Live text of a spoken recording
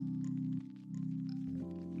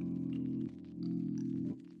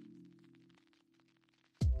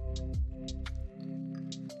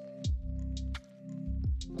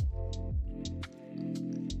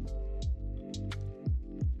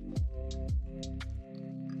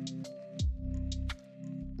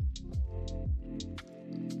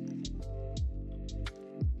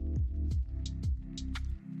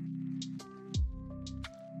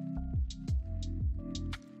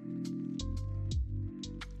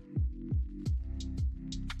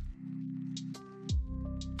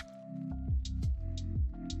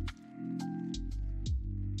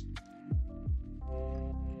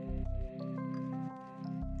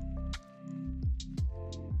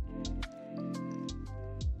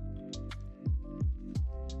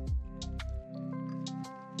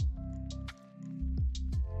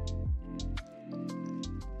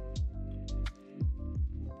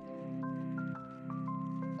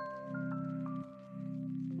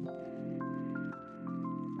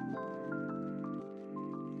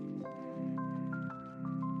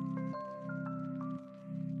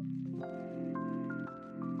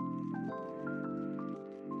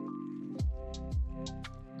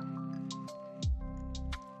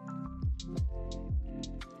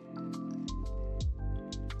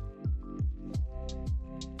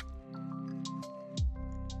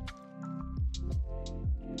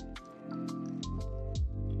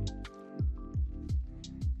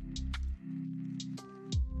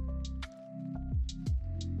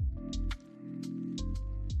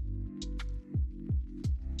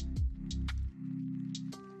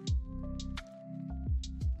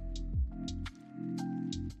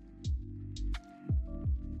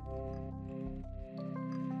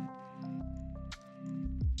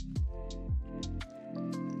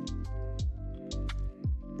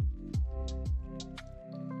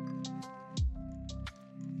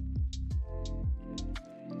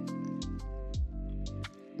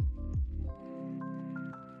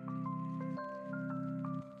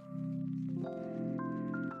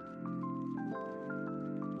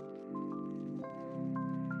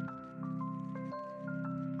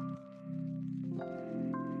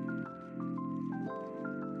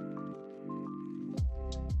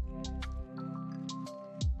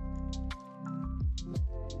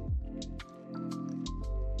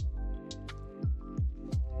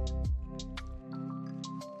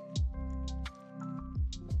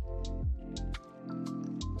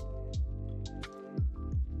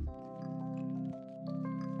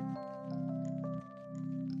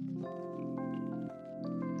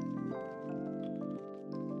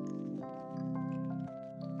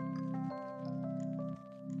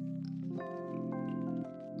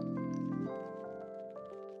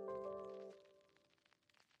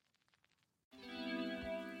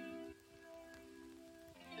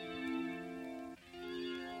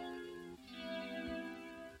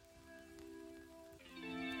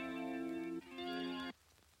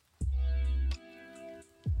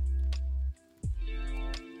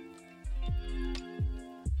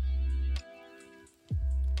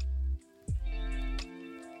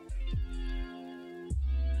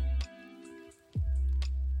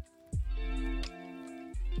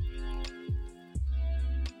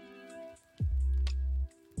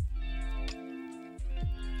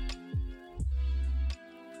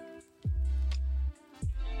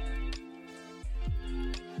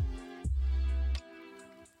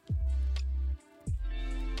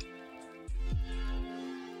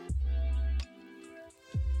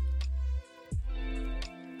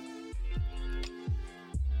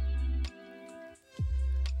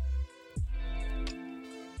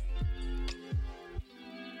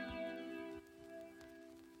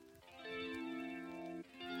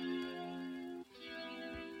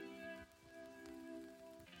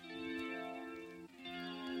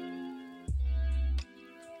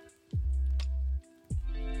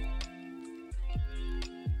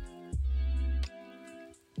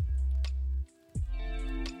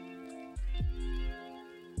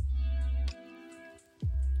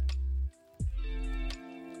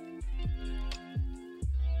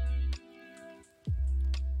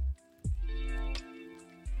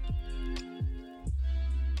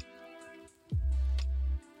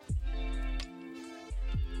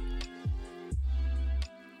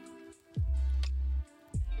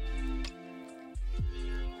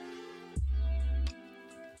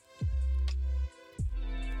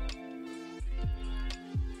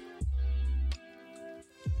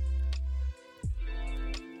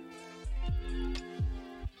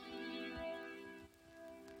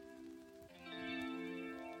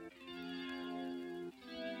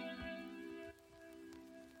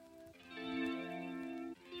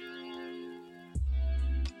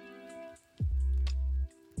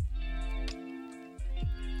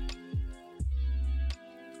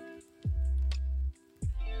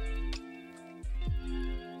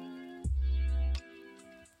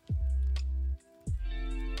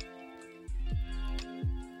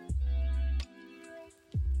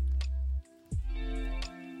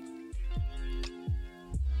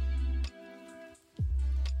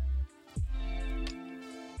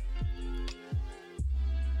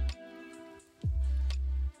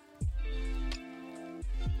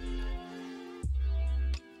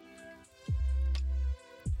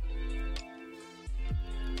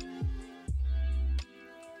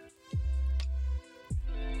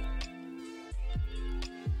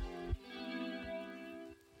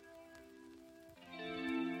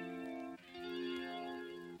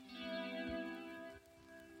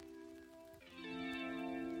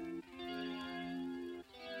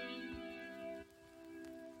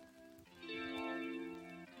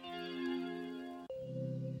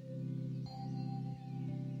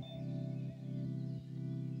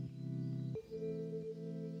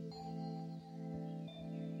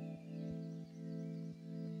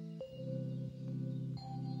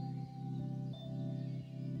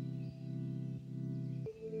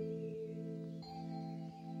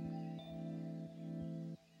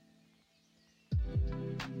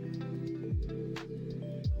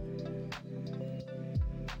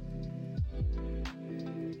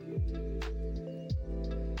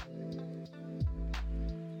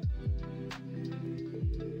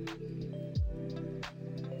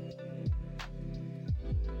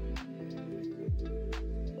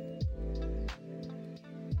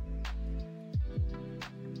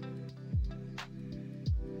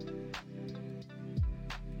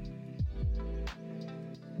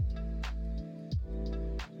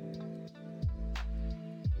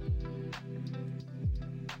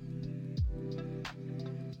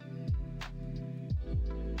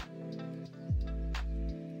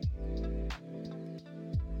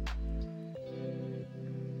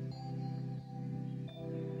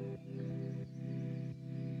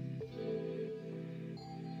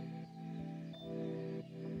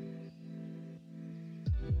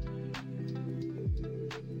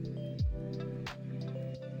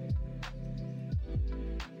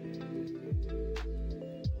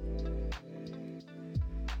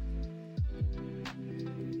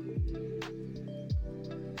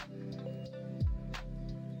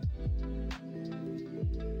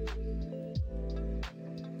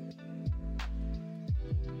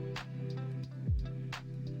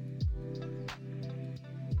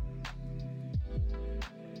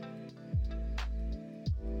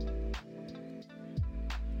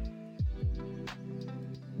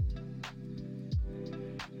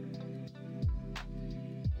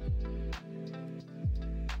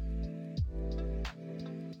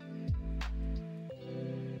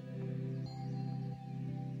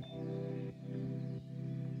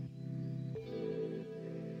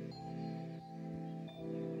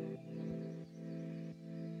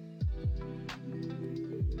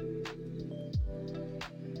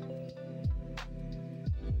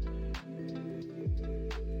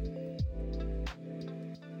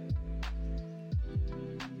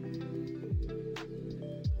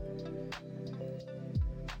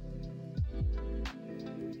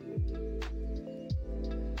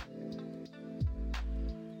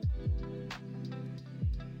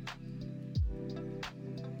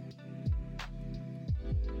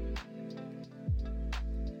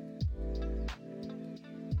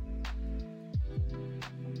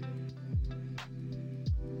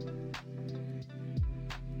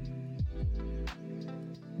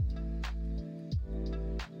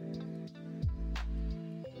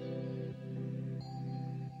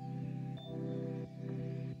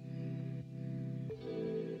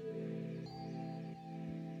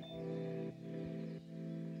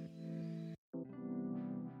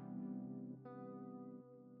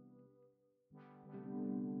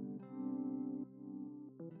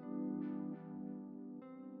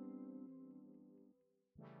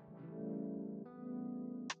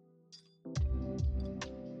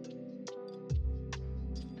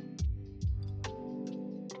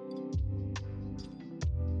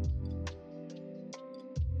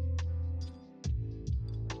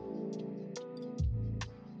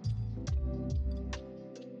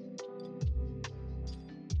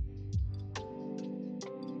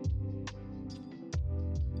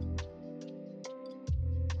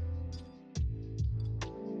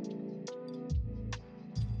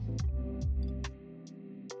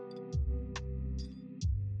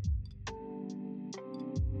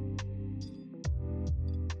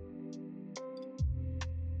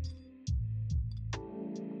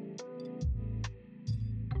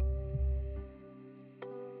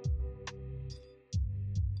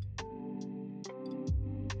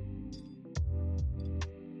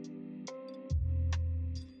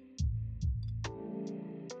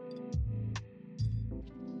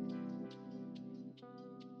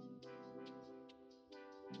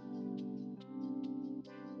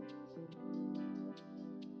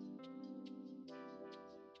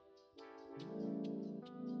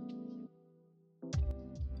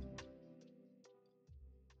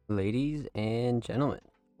Ladies and gentlemen,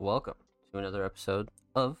 welcome to another episode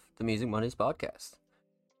of the Music Mondays podcast.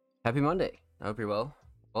 Happy Monday. I hope you're well.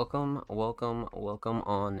 Welcome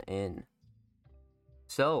on in.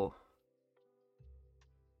 So,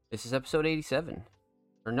 this is episode 87.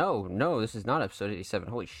 Or no, this is not episode 87.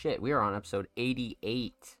 Holy shit, we are on episode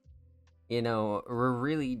 88. You know, we're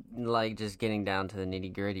really, just getting down to the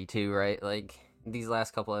nitty-gritty too, right? Like, these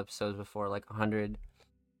last couple episodes before, 100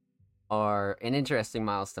 are an interesting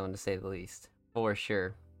milestone to say the least, for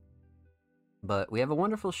sure. But we have a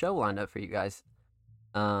wonderful show lined up for you guys.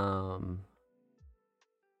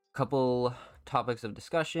 Couple topics of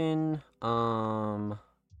discussion, updates,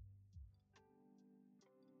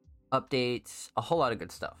 a whole lot of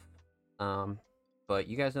good stuff. But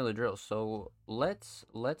you guys know the drill, so let's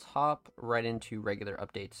hop right into regular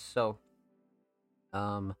updates. So,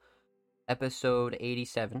 episode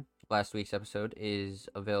 87, last week's episode, is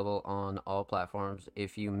available on all platforms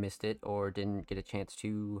if you missed it or didn't get a chance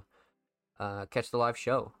to catch the live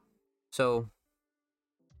show. So,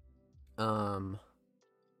 go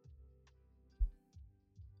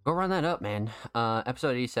run that up, man.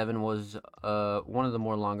 Episode 87 was one of the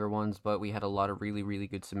more longer ones, but we had a lot of really, really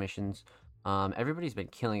good submissions. Everybody's been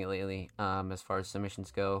killing it lately as far as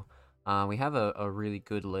submissions go. We have a really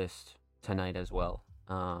good list tonight as well.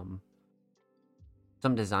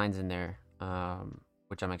 Some designs in there,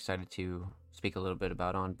 which I'm excited to speak a little bit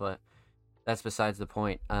about on, but that's besides the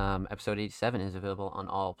point. Episode 87 is available on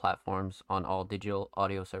all platforms, on all digital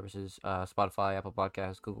audio services, Spotify, Apple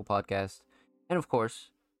Podcasts, Google Podcasts, and of course,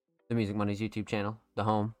 the Music Mondays YouTube channel, the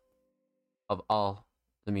home of all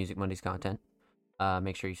the Music Mondays content.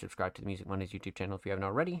 Make sure you subscribe to the Music Mondays YouTube channel if you haven't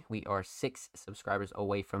already. We are 6 subscribers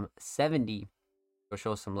away from 70. Go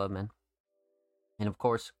show us some love, man. And of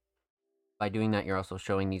course, by doing that, you're also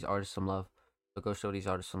showing these artists some love. So go show these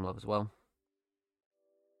artists some love as well.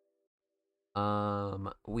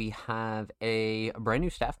 We have a brand new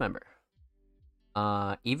staff member.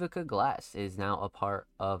 Ivica Glass is now a part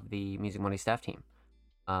of the Music Mondays staff team.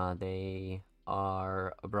 They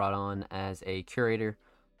are brought on as a curator.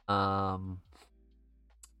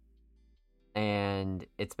 And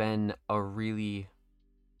it's been a really,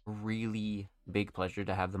 really big pleasure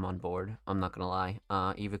to have them on board. I'm not gonna lie.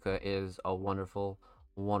 Ivica is a wonderful,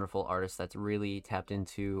 wonderful artist that's really tapped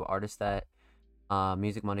into artists that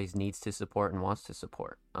Music Mondays needs to support and wants to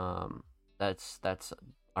support. That's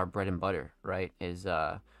our bread and butter, right? Is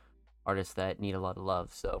artists that need a lot of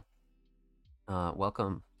love. So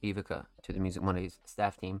welcome Ivica to the Music Mondays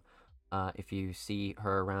staff team. If you see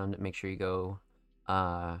her around, make sure you go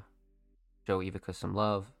show Ivica some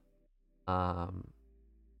love.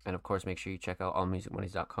 And of course, make sure you check out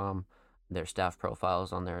allmusicmondays.com. Their staff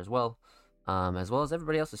profiles on there as well as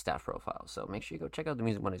everybody else's staff profiles. So make sure you go check out the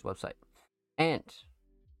Music Mondays website. And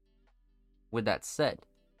with that said,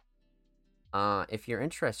 if you're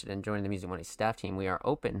interested in joining the Music Mondays staff team, we are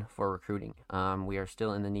open for recruiting. We are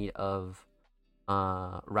still in the need of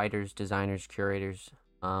writers, designers, curators,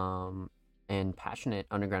 and passionate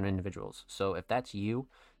underground individuals. So if that's you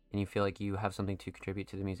and you feel like you have something to contribute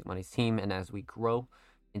to the Music Mondays team, and as we grow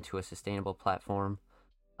into a sustainable platform,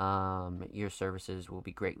 your services will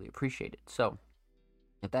be greatly appreciated. So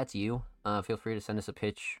if that's you, feel free to send us a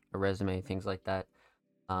pitch, a resume, things like that,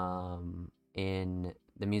 in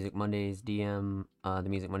the Music Mondays DM, the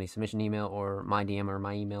Music Mondays submission email, or my DM or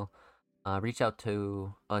my email. Reach out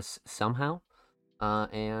to us somehow,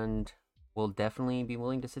 and we'll definitely be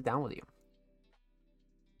willing to sit down with you.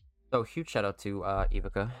 So huge shout out to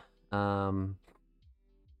Ivica.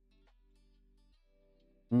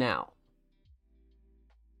 Now,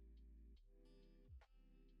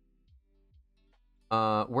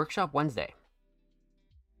 Workshop Wednesday.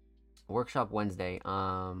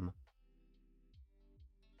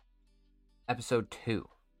 Episode 2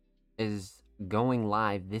 is going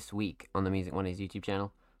live this week on the Music Mondays YouTube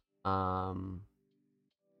channel.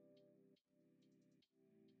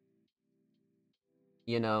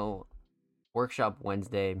 Workshop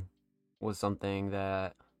Wednesday was something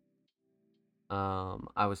that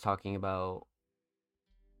I was talking about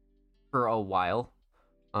for a while,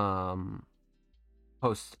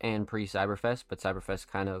 post and pre Cyberfest, but Cyberfest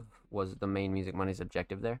kind of was the main Music Mondays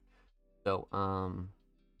objective there. So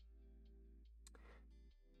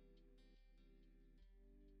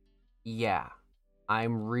yeah,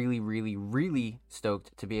 I'm really, really, really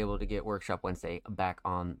stoked to be able to get Workshop Wednesday back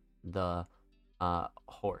on the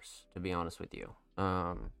horse, to be honest with you.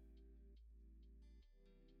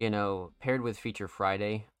 Paired with Feature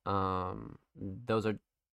Friday, those are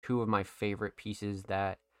two of my favorite pieces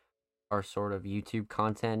that are sort of YouTube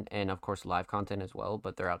content and of course live content as well,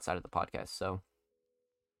 but they're outside of the podcast. So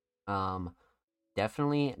Um,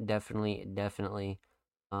 definitely.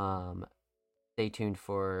 Um, Stay tuned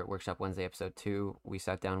for Workshop Wednesday episode 2. We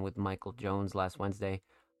sat down with Michael Jones last Wednesday.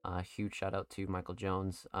 Huge shout out to Michael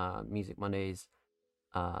Jones, Music Mondays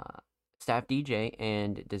uh, staff DJ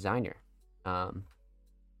and designer. I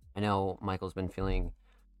know Michael's been feeling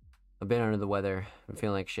a bit under the weather. I'm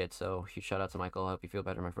feeling like shit, so huge shout out to Michael. I hope you feel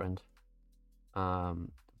better, my friend.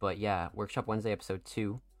 But yeah, Workshop Wednesday episode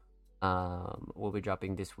 2 will be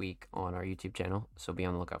dropping this week on our YouTube channel, so be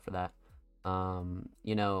on the lookout for that.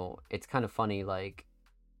 It's kind of funny, like,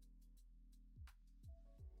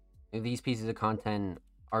 these pieces of content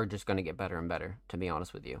are just going to get better and better, to be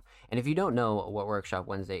honest with you. And if you don't know what Workshop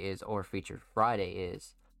Wednesday is or Feature Friday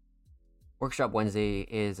is, Workshop Wednesday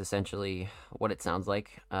is essentially what it sounds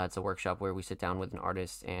like. It's a workshop where we sit down with an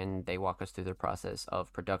artist and they walk us through their process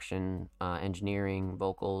of production, engineering,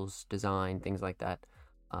 vocals, design, things like that.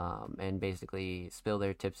 And basically spill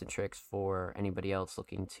their tips and tricks for anybody else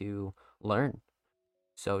looking to learn.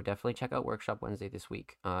 So definitely check out Workshop Wednesday this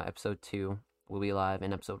week. Episode 2 will be live,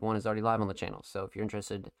 and episode 1 is already live on the channel. So if you're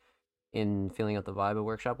interested in feeling out the vibe of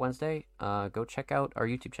Workshop Wednesday, go check out our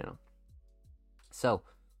YouTube channel. So,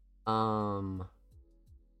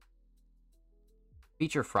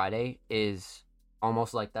 Feature Friday is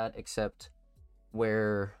almost like that, except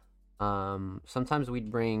where sometimes we'd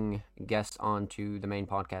bring guests onto the main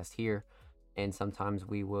podcast here, and sometimes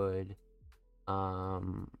we would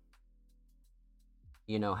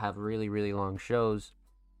have really, really long shows.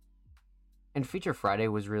 And Feature Friday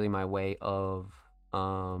was really my way of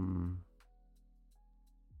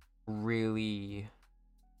really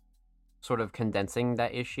sort of condensing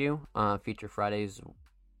that issue. Feature Friday is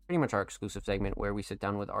pretty much our exclusive segment where we sit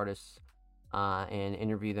down with artists and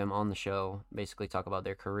interview them on the show, basically talk about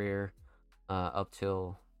their career up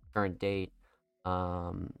till current date,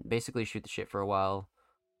 basically shoot the shit for a while,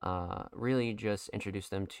 really just introduce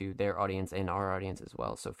them to their audience and our audience as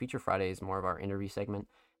well. So Feature Friday is more of our interview segment,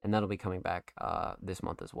 and that'll be coming back this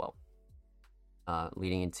month as well,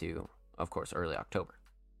 leading into, of course, early October.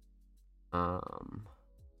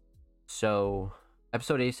 So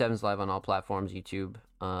episode 87 is live on all platforms, YouTube,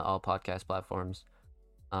 all podcast platforms.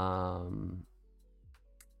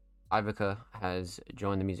 Ivica has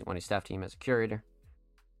joined the Music Money staff team as a curator.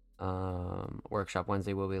 Workshop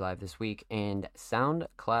Wednesday will be live this week, and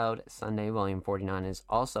SoundCloud Sunday Volume 49 is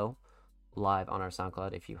also live on our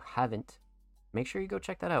SoundCloud. If you haven't, make sure you go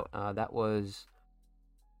check that out. That was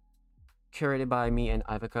curated by me and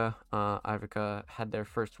Ivica. Ivica had their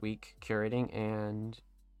first week curating, and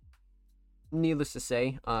needless to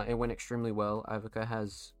say, it went extremely well. Ivica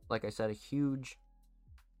has, like I said, a huge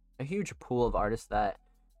pool of artists that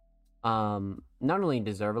not only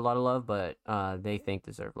deserve a lot of love, but they think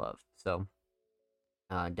deserve love. So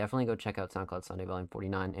definitely go check out SoundCloud Sunday Volume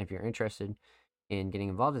 49 if you're interested in getting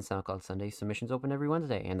involved in SoundCloud Sunday. Submissions open every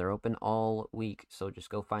Wednesday, and they're open all week. So just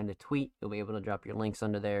go find a tweet. You'll be able to drop your links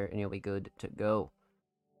under there, and you'll be good to go.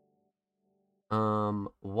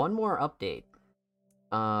 One more update.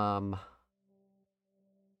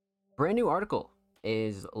 Brand new article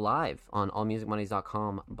is live on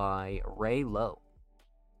allmusicmondays.com by Ray Lowe.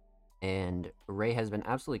 And Ray has been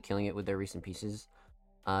absolutely killing it with their recent pieces.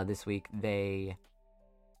 This week they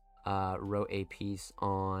wrote a piece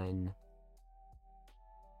on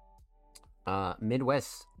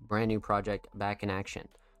Midwest's brand new project, Back in Action.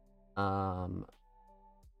 And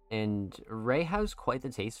Ray has quite the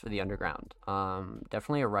taste for the underground.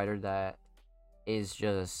 Definitely a writer that is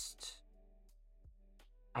just...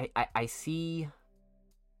 I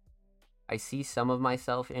see some of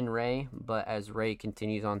myself in Ray, but as Ray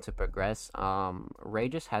continues on to progress, Ray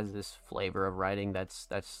just has this flavor of writing that's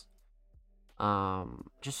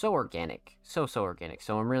just so organic, so organic.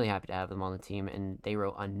 So I'm really happy to have them on the team, and they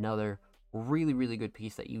wrote another really, really good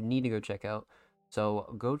piece that you need to go check out.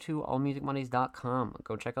 So go to allmusicmondays.com,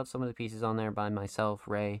 go check out some of the pieces on there by myself,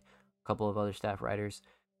 Ray, a couple of other staff writers,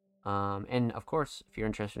 and of course, if you're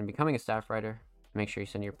interested in becoming a staff writer, make sure you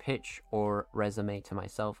send your pitch or resume to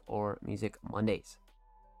myself or Music Mondays.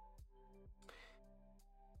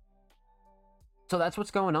 So that's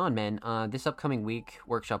what's going on, man. This upcoming week,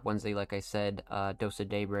 Workshop Wednesday, like I said, Dose of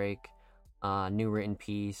Daybreak, new written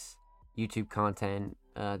piece, YouTube content.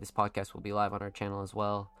 This podcast will be live on our channel as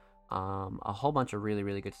well. A whole bunch of really,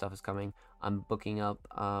 really good stuff is coming. I'm booking up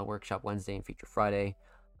Workshop Wednesday and Feature Friday.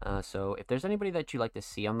 So if there's anybody that you'd like to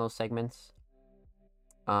see on those segments,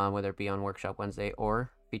 whether it be on Workshop Wednesday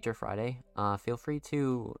or Feature Friday, feel free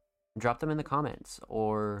to drop them in the comments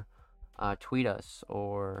or tweet us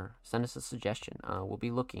or send us a suggestion. We'll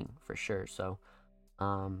be looking for sure. So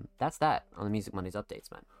that's that on the Music Mondays updates,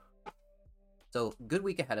 man. So good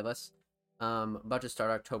week ahead of us. About to start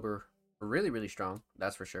October really, really strong.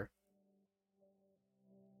 That's for sure.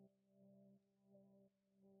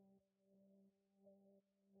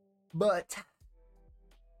 But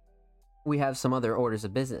we have some other orders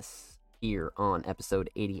of business here on episode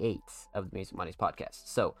 88 of the Music Mondays podcast.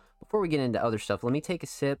 So before we get into other stuff, let me take a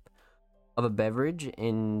sip of a beverage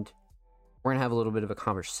and we're going to have a little bit of a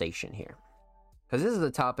conversation here. Because this is a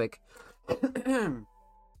topic that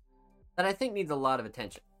I think needs a lot of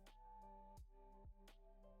attention.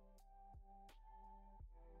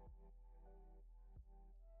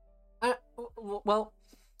 Well,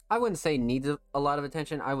 I wouldn't say needs a lot of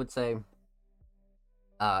attention. I would say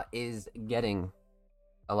is getting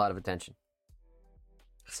a lot of attention.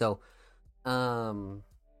 So,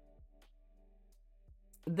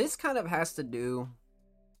 this kind of has to do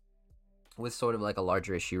with sort of like a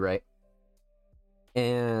larger issue, right?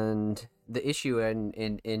 And the issue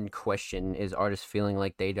in question is artists feeling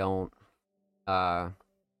like they don't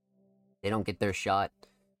get their shot,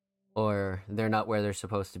 or they're not where they're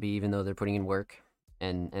supposed to be, even though they're putting in work,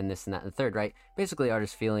 and this and that and the third, right? Basically,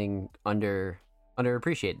 artists feeling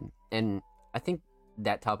underappreciated, and I think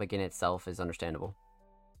that topic in itself is understandable.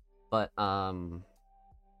 But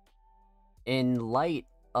in light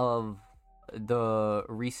of the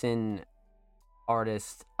recent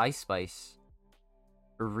artist Ice Spice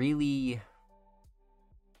really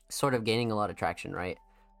sort of gaining a lot of traction, right?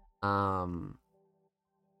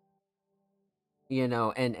 You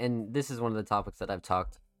know, and this is one of the topics that I've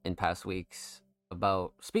talked in past weeks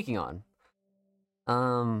about speaking on.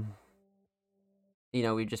 You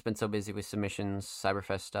know, we've just been so busy with submissions,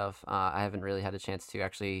 Cyberfest stuff. I haven't really had a chance to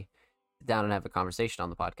actually sit down and have a conversation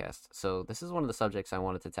on the podcast. So this is one of the subjects I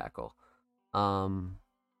wanted to tackle.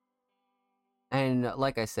 And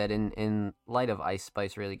like I said, in light of Ice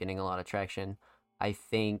Spice really getting a lot of traction, I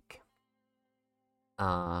think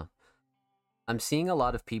I'm seeing a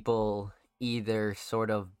lot of people either sort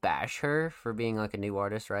of bash her for being like a new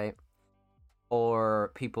artist, right?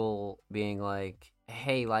 Or people being like,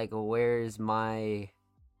 hey, like, where's my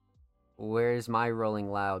Rolling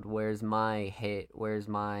Loud? Where's my hit? Where's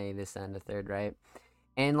my this and the third, right?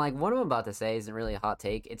 And like what I'm about to say isn't really a hot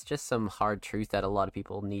take. It's just some hard truth that a lot of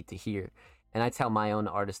people need to hear. And I tell my own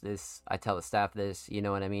artist this, I tell the staff this, you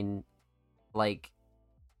know what I mean? Like,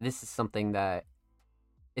 this is something that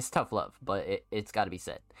it's tough love, but it's got to be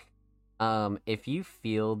said. If you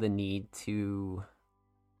feel the need to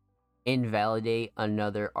invalidate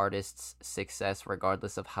another artist's success,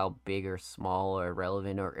 regardless of how big or small or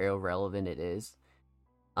relevant or irrelevant it is,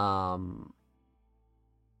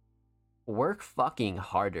 work fucking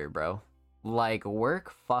harder, bro. Like,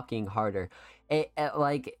 work fucking harder.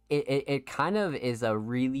 It kind of is a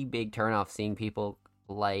really big turnoff seeing people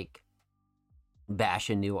like bash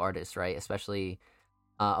a new artist, right? Especially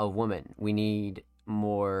a woman. We need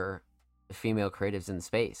more female creatives in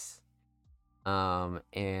space.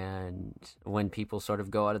 And when people sort of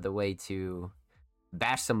go out of the way to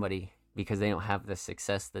bash somebody because they don't have the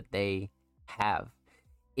success that they have,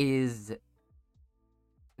 is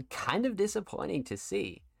kind of disappointing to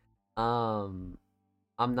see. I'm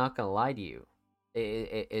not gonna lie to you.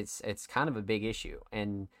 It's kind of a big issue,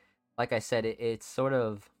 and like I said, it's sort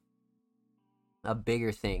of a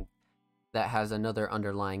bigger thing that has another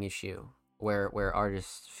underlying issue where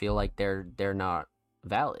artists feel like they're not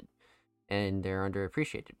valid and they're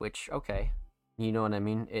underappreciated. Which, okay, you know what I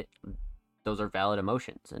mean. Those are valid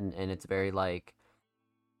emotions, and it's very like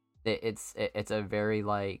it's a very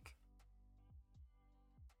like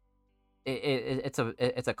it's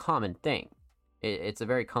a common thing. It's a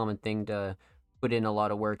very common thing to put in a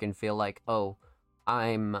lot of work and feel like, oh,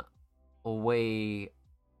 I'm way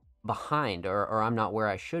behind, or I'm not where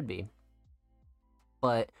I should be.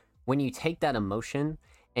 But when you take that emotion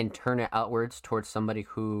and turn it outwards towards somebody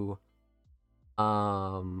who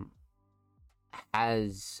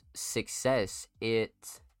has success,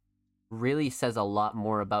 it really says a lot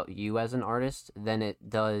more about you as an artist than it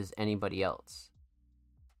does anybody else.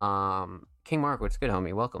 King Mark, what's good,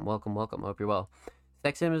 homie? Welcome. Hope you're well.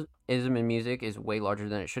 Sexism in music is way larger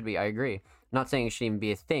than it should be. I agree. I'm not saying it should even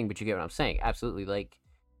be a thing, but you get what I'm saying. Absolutely. Like,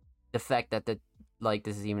 the fact that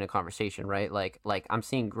this is even a conversation, right? Like I'm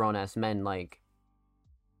seeing grown ass men like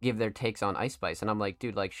give their takes on Ice Spice, and I'm like,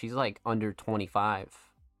 dude, like, she's like under 25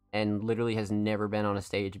 and literally has never been on a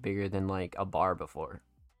stage bigger than like a bar before,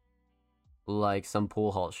 like some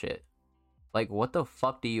pool hall shit. Like, what the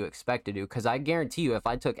fuck do you expect to do? Because I guarantee you, if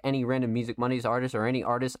I took any random Music Mondays artist or any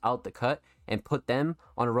artist out the cut and put them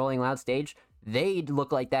on a Rolling Loud stage, they'd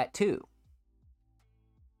look like that too.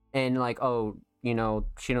 And like, oh, you know,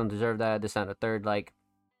 she don't deserve that, this and the third. Like,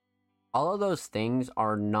 all of those things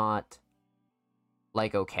are not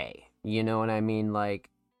like okay. You know what I mean? Like,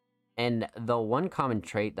 and the one common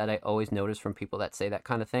trait that I always notice from people that say that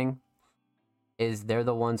kind of thing is they're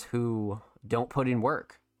the ones who don't put in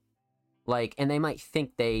work. Like, and they might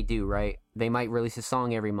think they do, right? They might release a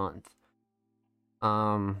song every month.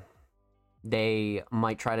 They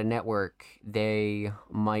might try to network. They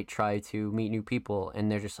might try to meet new people,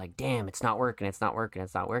 and they're just like, damn, it's not working, it's not working,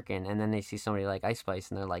 it's not working. And then they see somebody like Ice Spice,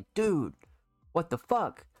 and they're like, dude, what the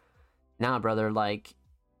fuck? Nah, brother, like,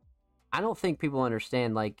 I don't think people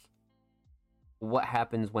understand, like, what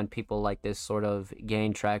happens when people like this sort of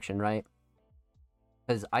gain traction, right?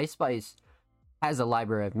 Because Ice Spice has a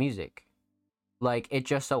library of music. Like, it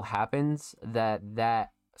just so happens that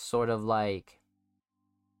that sort of like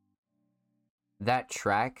that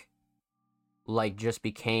track like just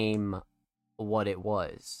became what it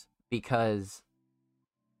was, because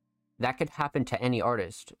that could happen to any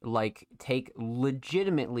artist. Like, take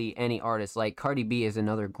legitimately any artist. Like, Cardi B is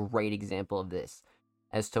another great example of this,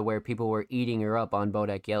 as to where people were eating her up on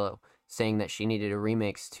Bodak Yellow, saying that she needed a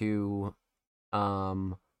remix to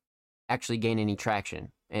actually gain any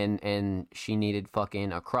traction, and she needed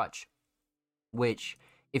fucking a crutch. Which,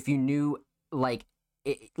 if you knew, like,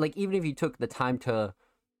 like, even if you took the time to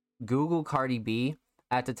Google Cardi B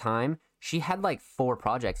at the time, she had like 4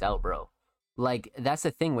 projects out, bro. Like, that's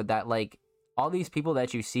the thing with that. Like, all these people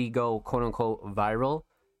that you see go quote unquote viral,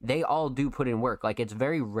 they all do put in work. Like, it's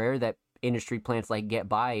very rare that industry plants like get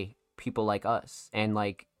by people like us and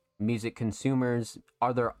like music consumers,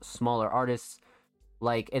 other smaller artists.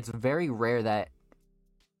 Like, it's very rare that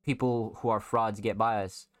people who are frauds get by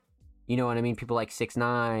us. You know what I mean? People like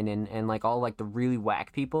 6ix9ine and like all like the really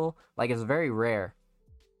whack people. Like, it's very rare.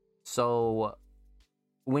 So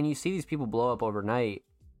when you see these people blow up overnight,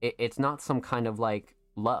 it's not some kind of like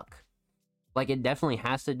luck. Like, it definitely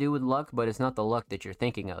has to do with luck, but it's not the luck that you're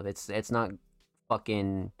thinking of. It's not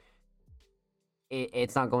fucking.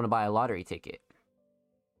 It's not going to buy a lottery ticket.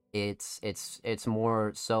 It's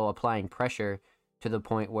more so applying pressure to the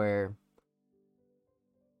point where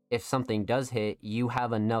if something does hit, you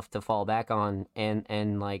have enough to fall back on,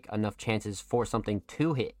 and like enough chances for something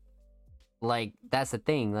to hit. Like, that's the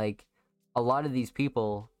thing. Like, a lot of these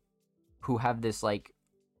people who have this like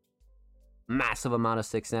massive amount of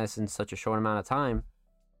success in such a short amount of time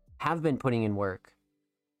have been putting in work.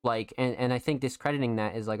 Like, and I think discrediting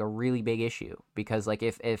that is like a really big issue, because like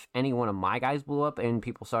if any one of my guys blew up and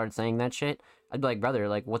people started saying that shit, I'd be like, brother,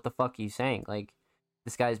 like, what the fuck are you saying? Like,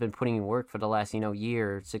 this guy's been putting in work for the last,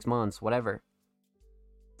 year, 6 months, whatever.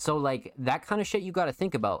 So like, that kind of shit you got to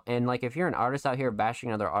think about. And like, if you're an artist out here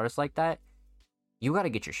bashing other artists like that, you got to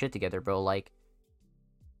get your shit together, bro. Like,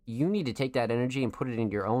 you need to take that energy and put it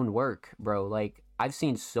into your own work, bro. Like, I've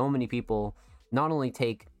seen so many people not only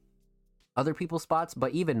take other people's spots,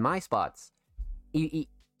 but even my spots,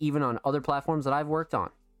 even on other platforms that I've worked on.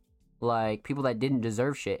 Like, people that didn't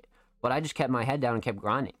deserve shit, but I just kept my head down and kept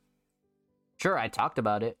grinding. Sure, I talked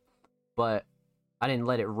about it, but I didn't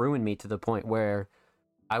let it ruin me to the point where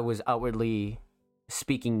I was outwardly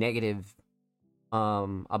speaking negative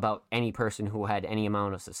about any person who had any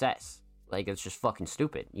amount of success. Like, it's just fucking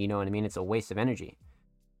stupid. You know what I mean? It's a waste of energy.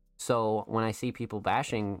 So when I see people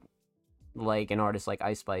bashing like an artist like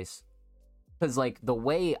Ice Spice, because like the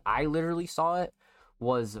way I literally saw it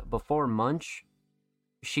was before Munch,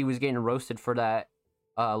 she was getting roasted for that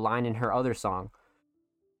line in her other song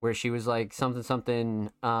where she was like something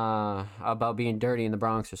about being dirty in the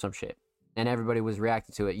Bronx or some shit, and everybody was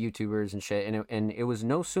reacting to it, YouTubers and shit, and it was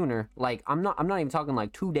no sooner, like, I'm not even talking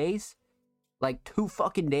like 2 days, like 2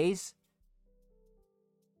 fucking days,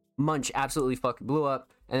 Munch absolutely fucking blew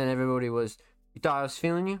up, and then everybody was, you thought I was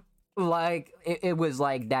feeling you? Like, it was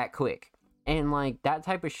like that quick. And like, that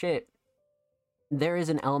type of shit, there is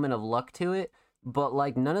an element of luck to it, but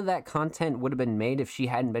like, none of that content would have been made if she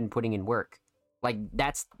hadn't been putting in work. Like,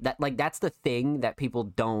 that's the thing that people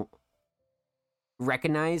don't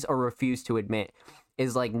recognize or refuse to admit,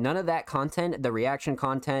 is like, none of that content, the reaction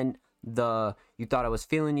content, the you thought I was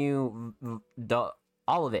feeling you,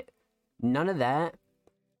 all of it, none of that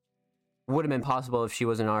would have been possible if she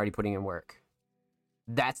wasn't already putting in work.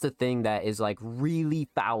 That's the thing that is like really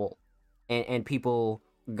foul, and people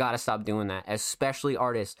gotta stop doing that, especially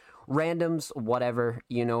artists, randoms, whatever,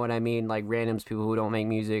 you know what I mean? Like, randoms, people who don't make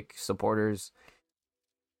music, supporters,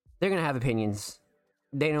 they're gonna have opinions.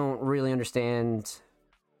 They don't really understand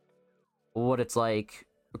what it's like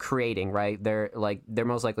creating, right? They're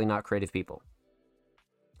most likely not creative people.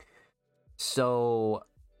 So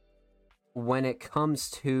when it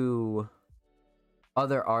comes to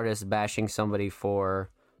other artists bashing somebody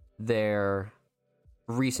for their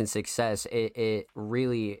recent success, it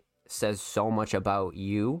really says so much about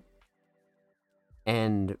you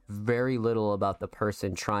and very little about the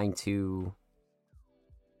person trying to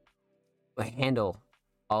handle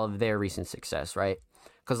all of their recent success, right?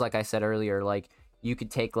 Because like I said earlier, like you could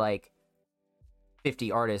take like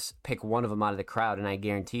 50 artists, pick one of them out of the crowd, and I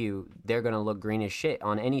guarantee you they're gonna look green as shit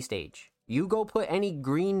on any stage. You go put any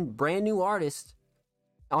green brand new artist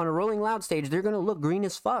on a Rolling Loud stage, they're gonna look green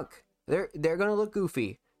as fuck. They're gonna look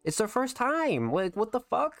goofy. It's their first time. Like, what the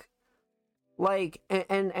fuck? Like,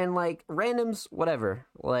 and like randoms, whatever.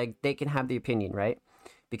 Like, they can have the opinion, right?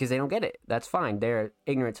 Because they don't get it. That's fine. They're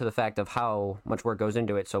ignorant to the fact of how much work goes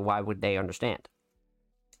into it, so why would they understand?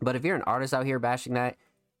 But if you're an artist out here bashing that,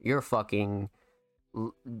 you're fucking...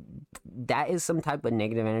 That is some type of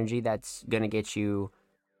negative energy that's gonna get you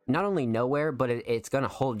not only nowhere, but it's gonna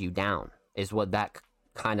hold you down, is what that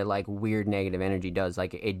kind of like weird negative energy does.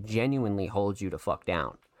 Like, it genuinely holds you to fuck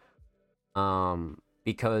down.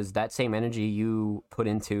 Because that same energy you put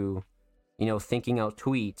into, you know, thinking out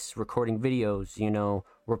tweets, recording videos, you know,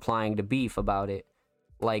 replying to beef about it,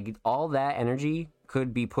 like all that energy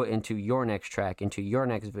could be put into your next track, into your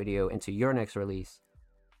next video, into your next release.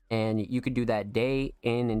 And you could do that day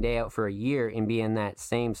in and day out for a year and be in that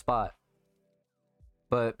same spot.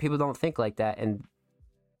 But people don't think like that, and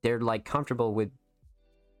they're like comfortable with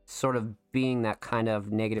sort of being that kind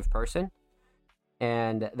of negative person.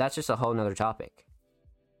 And that's just a whole nother topic.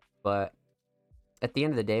 But at the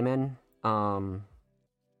end of the day, man,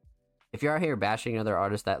 if you're out here bashing another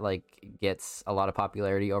artist that like gets a lot of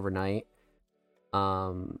popularity overnight,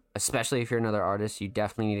 especially if you're another artist, you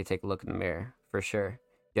definitely need to take a look in the mirror, for sure.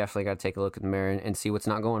 Definitely got to take a look in the mirror and see what's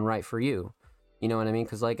not going right for you. You know what I mean?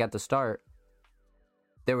 Because like at the start,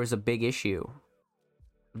 there was a big issue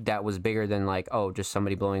that was bigger than like, oh, just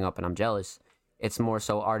somebody blowing up and I'm jealous. It's more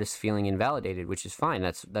so artists feeling invalidated, which is fine.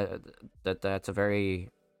 That's a very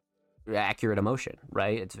accurate emotion,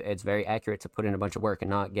 right? It's very accurate to put in a bunch of work and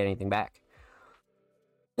not get anything back.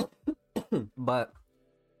 But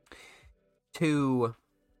to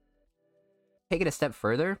take it a step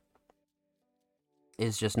further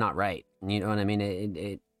is just not right. You know what I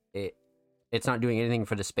mean? It's not doing anything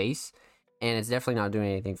for the space, and it's definitely not doing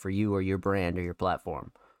anything for you or your brand or your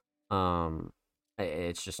platform.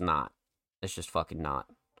 It's just not. It's just fucking not.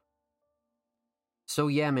 So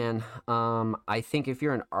yeah, man. I think if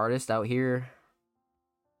you're an artist out here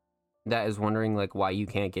that is wondering like why you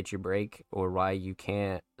can't get your break or why you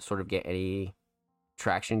can't sort of get any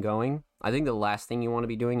traction going, I think the last thing you want to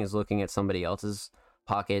be doing is looking at somebody else's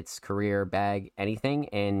pockets, career, bag, anything,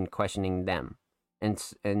 and questioning them. And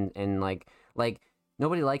like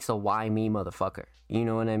nobody likes a why me motherfucker. You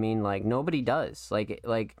know what I mean? Like nobody does. Like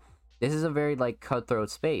this is a very like cutthroat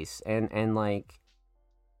space, and like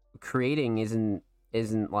creating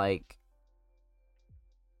isn't like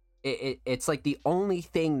it's like the only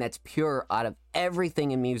thing that's pure out of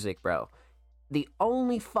everything in music, bro. The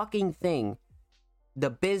only fucking thing, the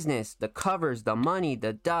business, the covers, the money,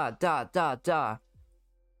 the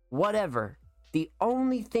whatever. The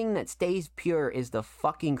only thing that stays pure is the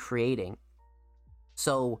fucking creating.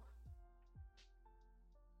 So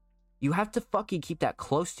you have to fucking keep that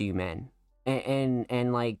close to you, man.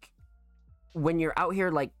 And like when you're out here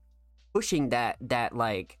like pushing that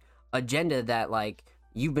like agenda that like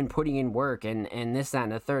you've been putting in work and this, that,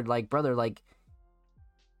 and the third, like brother, like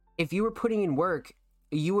if you were putting in work,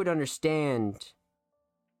 you would understand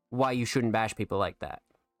why you shouldn't bash people like that.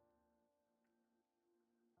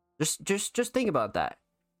 Just think about that.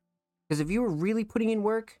 Because if you were really putting in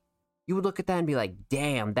work, you would look at that and be like,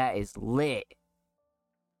 damn, that is lit.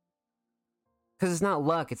 Because it's not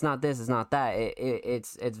luck, it's not this, it's not that.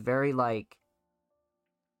 It's very like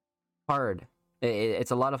hard.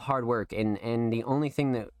 It's a lot of hard work, and the only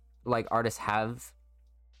thing that like artists have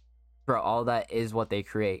for all that is what they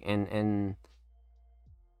create, and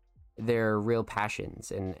their real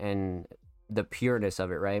passions and the pureness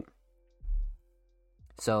of it, right?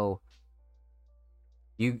 So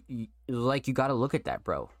you gotta look at that,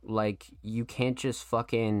 bro. Like you can't just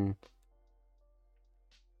fucking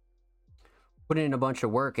put in a bunch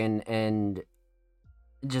of work and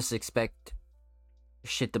just expect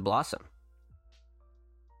shit to blossom.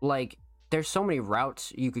 Like there's so many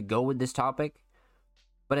routes you could go with this topic,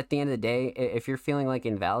 but at the end of the day, if you're feeling like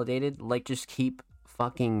invalidated, like just keep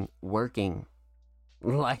fucking working.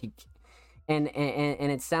 Like and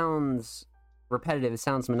it sounds repetitive, it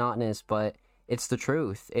sounds monotonous, but it's the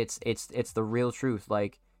truth. It's the real truth.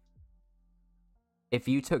 Like if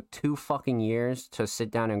you took 2 fucking years to sit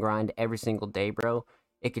down and grind every single day, bro,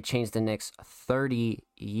 it could change the next 30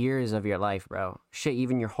 years of your life, bro. Shit,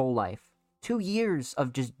 even your whole life. 2 years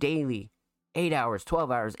of just daily 8 hours,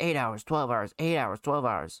 12 hours, 8 hours, 12 hours, 8 hours, 12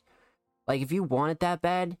 hours. Like, if you want it that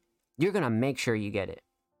bad, you're gonna make sure you get it.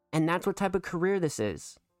 And that's what type of career this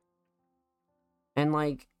is. And,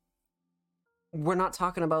 like, we're not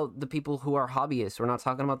talking about the people who are hobbyists. We're not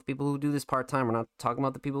talking about the people who do this part-time. We're not talking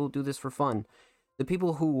about the people who do this for fun. The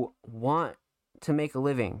people who want to make a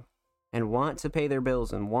living and want to pay their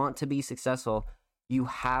bills and want to be successful, you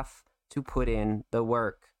have to put in the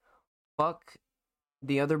work. Fuck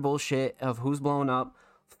the other bullshit of who's blowing up.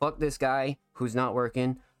 Fuck this guy who's not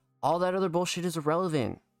working. All that other bullshit is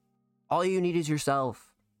irrelevant. All you need is yourself.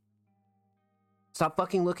 Stop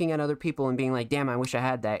fucking looking at other people and being like, damn, I wish I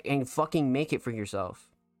had that. And fucking make it for yourself.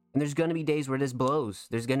 And there's gonna be days where this blows.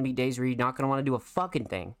 There's gonna be days where you're not gonna want to do a fucking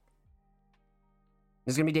thing.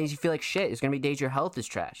 There's gonna be days you feel like shit. There's gonna be days your health is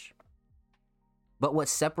trash. But what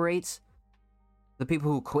separates the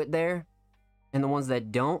people who quit there and the ones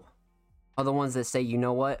that don't are the ones that say, you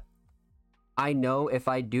know what? I know if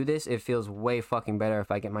I do this, it feels way fucking better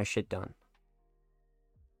if I get my shit done.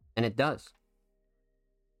 And it does.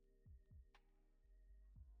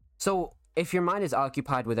 So, if your mind is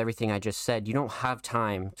occupied with everything I just said, you don't have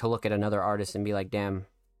time to look at another artist and be like, damn,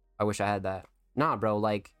 I wish I had that. Nah, bro,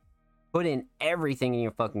 like, put in everything in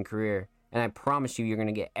your fucking career, and I promise you, you're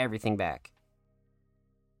gonna get everything back.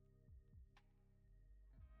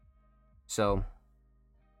 So,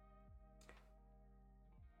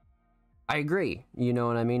 I agree, you know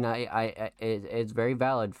what I mean? It's very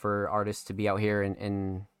valid for artists to be out here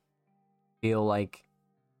and feel like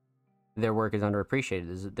their work is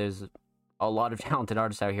underappreciated. There's a lot of talented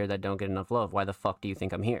artists out here that don't get enough love. Why the fuck do you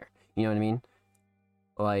think I'm here? You know what I mean?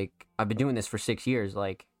 Like, I've been doing this for 6 years.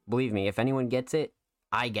 Like, believe me, if anyone gets it,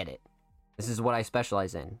 I get it. This is what I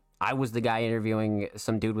specialize in. I was the guy interviewing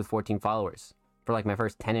some dude with 14 followers for like my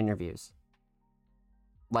first 10 interviews.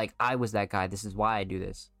 Like, I was that guy. This is why I do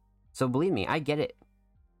this. So believe me, I get it.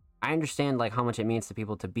 I understand like how much it means to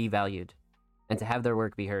people to be valued and to have their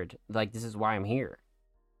work be heard. Like, this is why I'm here.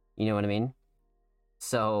 You know what I mean?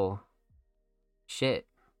 So, shit.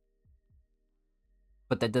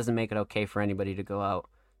 But that doesn't make it okay for anybody to go out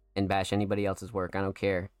and bash anybody else's work. I don't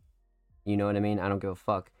care. You know what I mean? I don't give a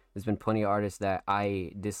fuck. There's been plenty of artists that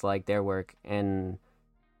I dislike their work, and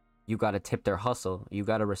you gotta tip their hustle. You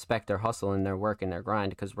gotta respect their hustle and their work and their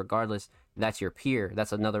grind, because regardless, that's your peer.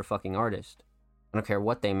 That's another fucking artist. I don't care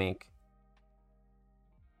what they make.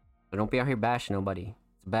 But don't be out here bashing nobody.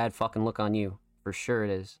 It's a bad fucking look on you. For sure it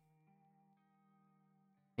is.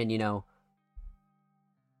 And you know,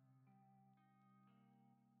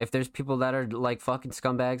 if there's people that are like fucking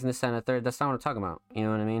scumbags and this and a third, that's not what I'm talking about. You know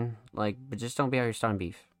what I mean? Like, but just don't be out here starting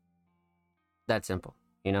beef. That simple,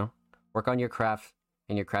 you know? Work on your craft,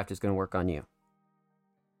 and your craft is going to work on you.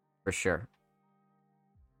 For sure.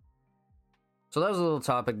 So that was a little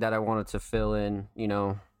topic that I wanted to fill in, you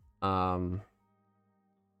know,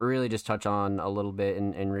 really just touch on a little bit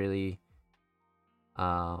and really,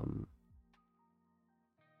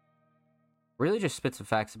 really just spit some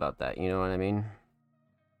facts about that, you know what I mean?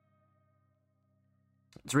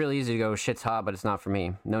 It's really easy to go, shit's hot, but it's not for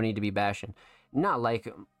me. No need to be bashing. Not like,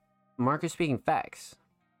 Marcus speaking facts.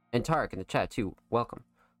 And Tarek in the chat too, welcome.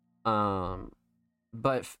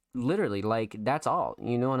 But literally, like, that's all,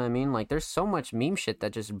 you know what I mean? Like, there's so much meme shit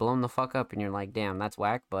that just blown the fuck up, and you're like, damn, that's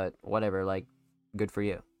whack, but whatever, like, good for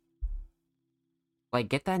you. Like,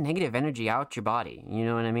 get that negative energy out your body, you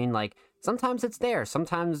know what I mean? Like, sometimes it's there,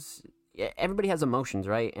 sometimes everybody has emotions,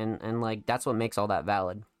 right? And like, that's what makes all that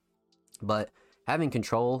valid. But having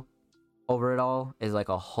control over it all is like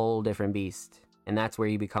a whole different beast, and that's where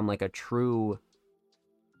you become like a true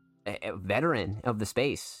a veteran of the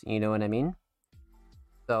space, you know what I mean?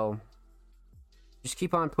 So just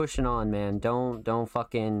keep on pushing on, man. Don't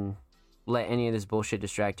fucking let any of this bullshit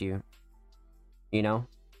distract you. You know,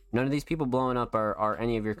 none of these people blowing up are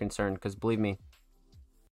any of your concern, because believe me,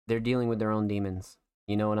 they're dealing with their own demons.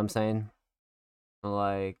 You know what I'm saying?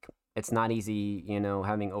 Like, it's not easy, you know,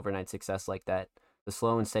 having overnight success like that. The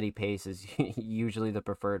slow and steady pace is usually the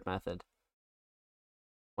preferred method.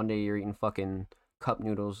 One day you're eating fucking cup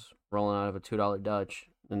noodles rolling out of a $2 Dutch.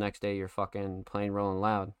 The next day you're fucking playing Rolling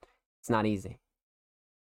Loud. It's not easy.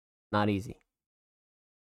 Not easy.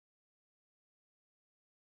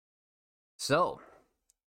 So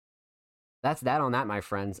that's that on that, my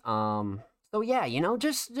friends. So yeah, you know,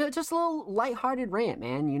 just a little lighthearted rant,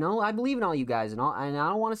 man. You know, I believe in all you guys and all, and I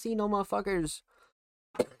don't want to see no motherfuckers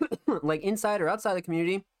like inside or outside the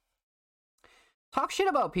community talk shit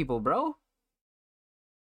about people, bro.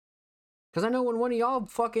 Because I know when one of y'all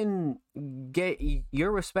fucking get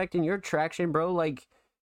your respect and your traction, bro, like,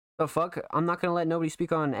 The fuck? I'm not gonna let nobody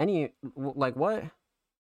speak on any. Like, what?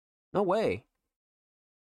 No way.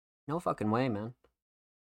 No fucking way, man.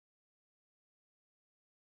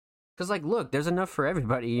 Because, like, look, there's enough for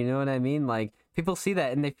everybody, you know what I mean? Like, people see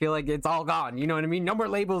that and they feel like it's all gone, you know what I mean? No more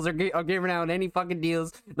labels are giving out any fucking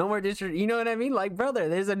deals. No more district, you know what I mean? Like, brother,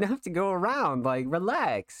 there's enough to go around. Like,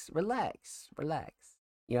 relax, relax, relax.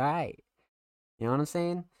 You alright? You know what I'm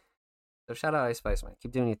saying? So, shout out Ice Spice, man.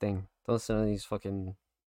 Keep doing your thing. Don't listen to these fucking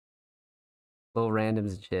little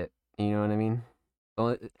randoms and shit. You know what I mean?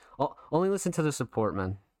 Only listen to the support,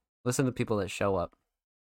 man. Listen to people that show up.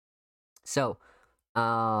 So,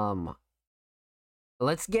 um,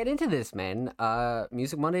 let's get into this, man.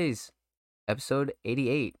 Music Mondays episode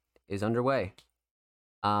 88 is underway.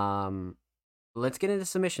 Um, let's get into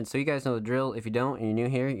submissions. So you guys know the drill. If you don't and you're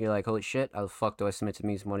new here, you're like, holy shit, how the fuck do I submit to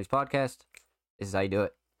Music Mondays podcast? This is how you do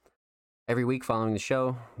it. Every week following the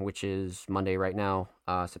show, which is Monday right now,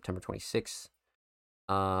 September 26th.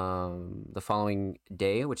 The following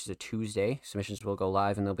day, which is a Tuesday, submissions will go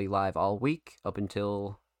live and they'll be live all week up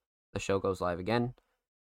until the show goes live again.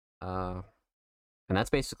 And that's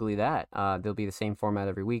basically that. They'll be the same format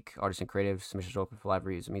every week. Artists and creatives, submissions open for live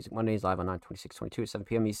reviews of Music Mondays, live on 9/26/22 at 7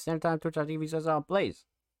 p.m. Eastern Standard Time, twitch.tv says on plays,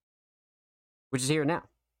 which is here now.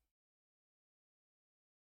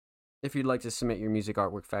 If you'd like to submit your music,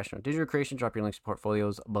 artwork, fashion, or digital creation, drop your links to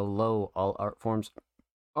portfolios below. All art forms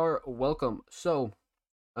are welcome. So,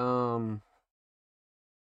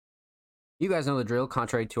 you guys know the drill.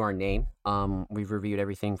 Contrary to our name, we've reviewed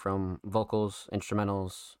everything from vocals,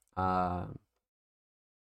 instrumentals,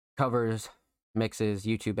 covers, mixes,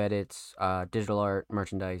 YouTube edits, digital art,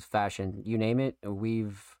 merchandise, fashion, you name it,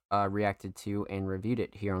 we've reacted to and reviewed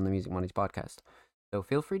it here on the Music Mondays podcast. So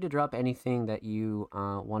feel free to drop anything that you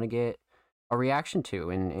want to get a reaction to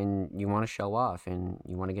and you want to show off and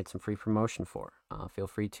you want to get some free promotion for. Feel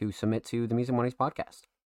free to submit to the Music Mondays podcast.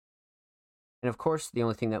 And of course, the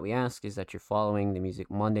only thing that we ask is that you're following the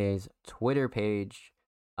Music Mondays Twitter page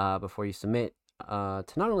before you submit. To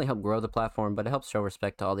not only help grow the platform, but it helps show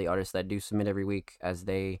respect to all the artists that do submit every week as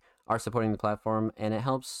they are supporting the platform, and it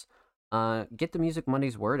helps get the Music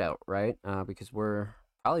Mondays word out, right? Because we're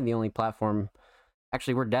probably the only platform,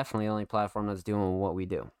 actually, we're definitely the only platform that's doing what we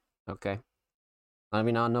do, okay? I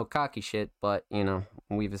mean, on no cocky shit, but, you know,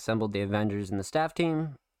 we've assembled the Avengers and the staff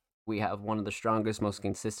team. We have one of the strongest, most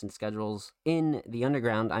consistent schedules in the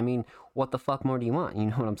underground. I mean, what the fuck more do you want? You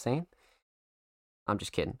know what I'm saying? I'm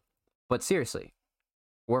just kidding. But seriously,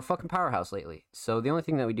 we're a fucking powerhouse lately. So the only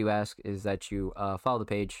thing that we do ask is that you follow the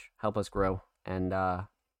page, help us grow, and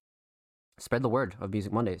spread the word of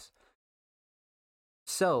Music Mondays.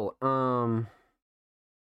 So,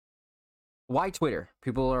 why Twitter?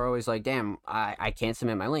 People are always like, damn, I can't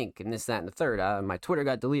submit my link, and this, that, and the third. My Twitter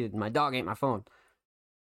got deleted, and my dog ate my phone.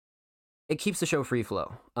 It keeps the show free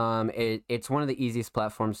flow. It's one of the easiest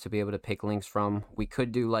platforms to be able to pick links from. We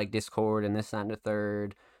could do like Discord and this, that, and the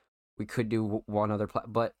third. We could do one other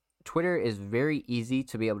but Twitter is very easy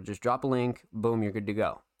to be able to just drop a link, boom, you're good to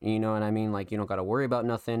go. You know what I mean? Like, you don't got to worry about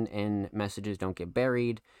nothing, and messages don't get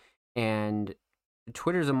buried. And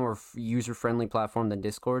Twitter is a more user-friendly platform than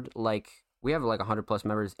Discord. Like, we have like 100 plus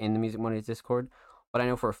members in the Music Mondays Discord, but I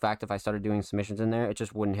know for a fact if I started doing submissions in there, it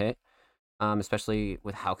just wouldn't hit, especially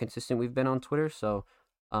with how consistent we've been on Twitter. So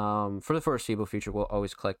for the foreseeable future, we'll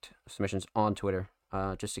always collect submissions on Twitter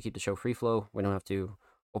just to keep the show free flow. We don't have to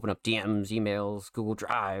open up DMs, emails, Google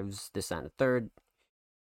Drives, this, that, and the third.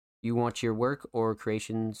 You want your work or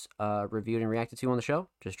creations reviewed and reacted to on the show?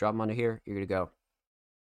 Just drop them onto here. You're good to go.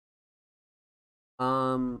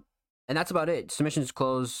 And that's about it. Submissions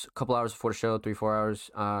close a couple hours before the show, 3-4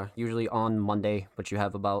 hours. Usually on Monday, but you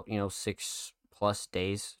have about 6+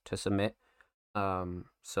 days to submit.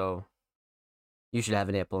 So you should have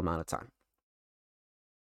an ample amount of time.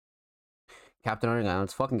 Captain Underground,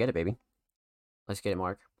 let's fucking get it, baby. Let's get it,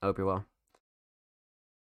 Mark. I hope you're well.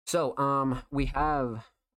 So, we have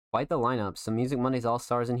quite the lineup. Some Music Mondays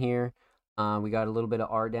All-Stars in here. We got a little bit of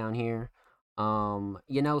art down here.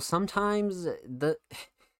 Sometimes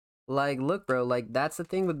look, bro, like, that's the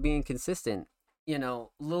thing with being consistent.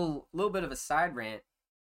 Little bit of a side rant.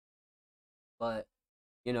 But,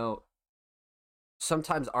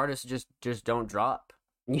 sometimes artists just don't drop.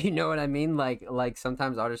 You know what I mean? Like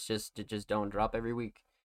sometimes artists just don't drop every week.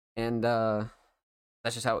 And,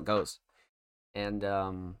 that's just how it goes. And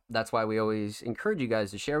that's why we always encourage you guys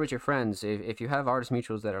to share with your friends. If you have artist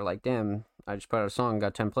mutuals that are like, damn, I just put out a song,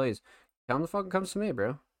 got 10 plays, tell them to fucking come to me,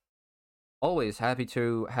 bro. Always happy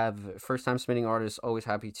to have first-time submitting artists, always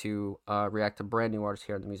happy to react to brand new artists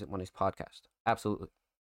here on the Music Mondays podcast. Absolutely.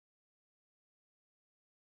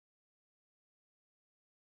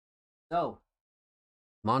 So,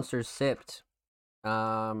 Monsters Sipped.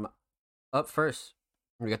 Up first,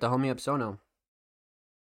 we got the homie Absono.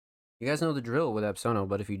 You guys know the drill with Absono,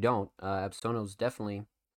 but if you don't, Absono's definitely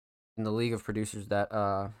in the league of producers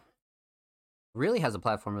that really has a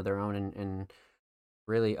platform of their own and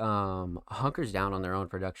really hunkers down on their own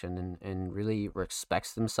production and really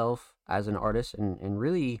respects themselves as an artist and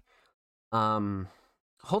really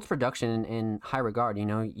holds production in high regard. You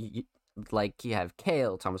know, like you have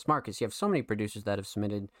Kale, Thomas Marcus, you have so many producers that have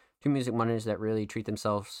submitted to Music Mondays that really treat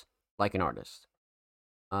themselves like an artist.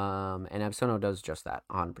 And Absono does just that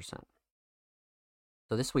 100%.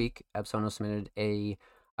 So this week, Absono submitted a,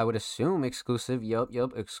 I would assume, exclusive,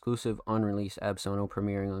 exclusive unreleased Absono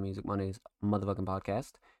premiering on the Music Mondays motherfucking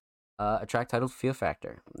podcast. A track titled Fear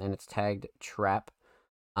Factor, and it's tagged Trap,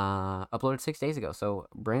 uploaded 6 days ago, so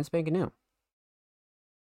brand spanking new.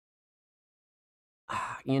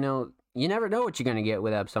 You know, you never know what you're gonna get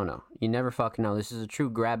with Absono. You never fucking know. This is a true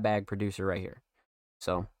grab bag producer right here.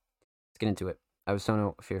 So, let's get into it.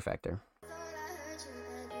 Absono, Fear Factor.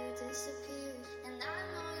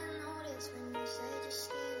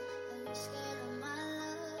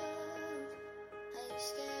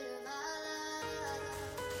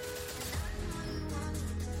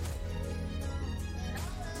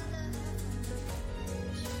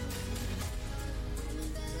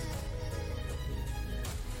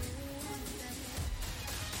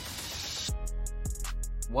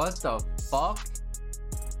 What the fuck?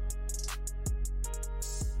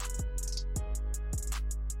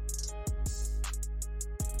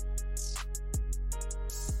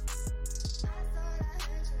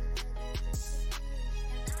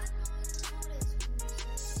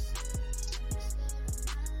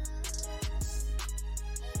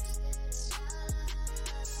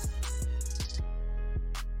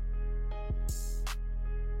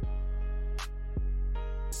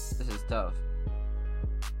 This is tough.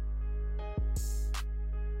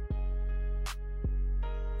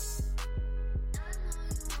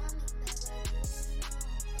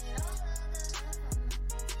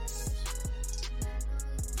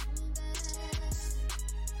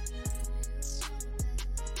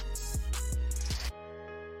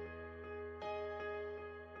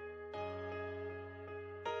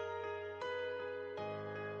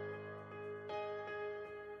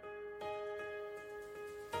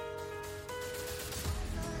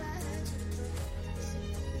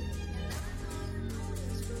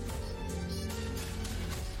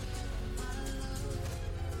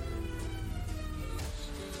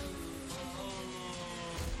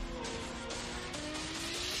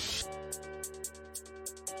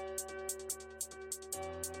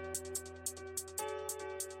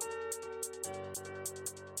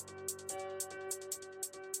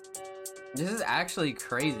 This is actually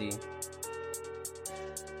crazy.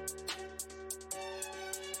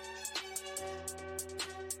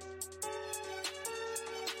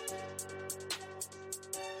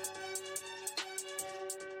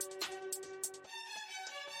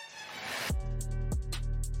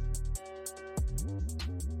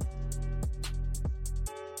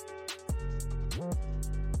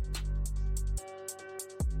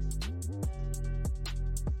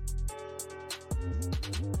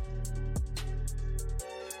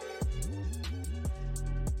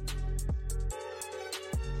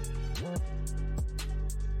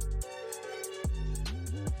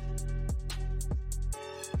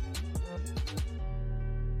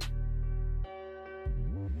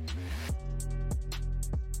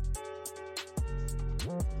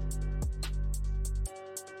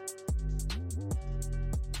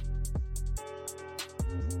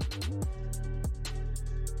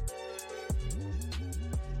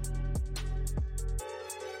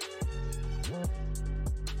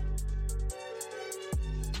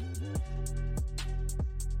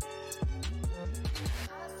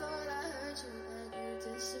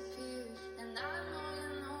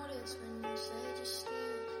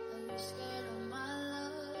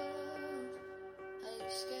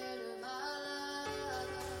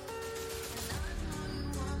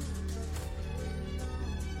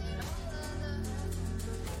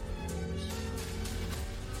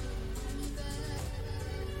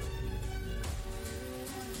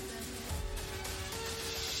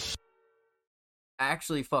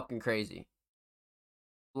 Actually fucking crazy.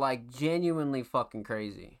 Like, genuinely fucking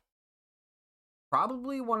crazy.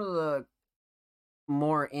 Probably one of the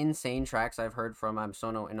more insane tracks I've heard from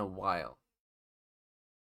Absono in a while.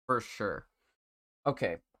 For sure.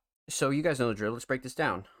 Okay, so you guys know the drill. Let's break this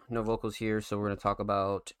down. No vocals here, so we're going to talk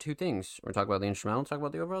about two things. We're going to talk about the instrumental, talk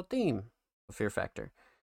about the overall theme of Fear Factor.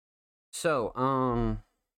 So,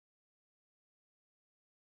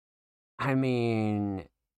 I mean,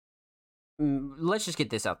 let's just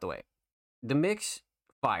get this out the way. The mix,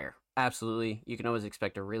 fire. Absolutely. You can always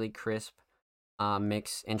expect a really crisp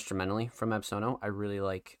mix instrumentally from Epsono. I really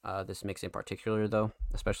like this mix in particular, though,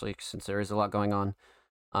 especially since there is a lot going on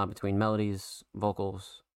between melodies,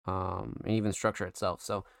 vocals, and even structure itself.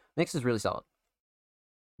 So, mix is really solid.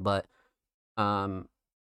 But two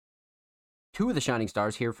of the shining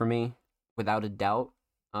stars here for me, without a doubt,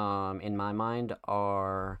 in my mind,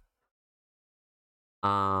 are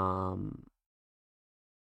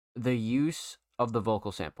the use of the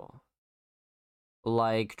vocal sample.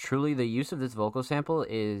 Like, truly, the use of this vocal sample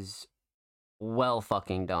is well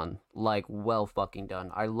fucking done. Like, well fucking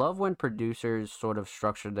done. I love when producers sort of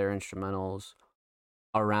structure their instrumentals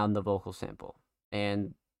around the vocal sample.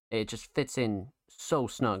 And it just fits in so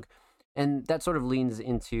snug. And that sort of leans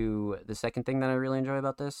into the second thing that I really enjoy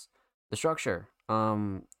about this, the structure.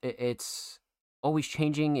 It's always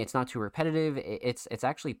changing. It's not too repetitive. It's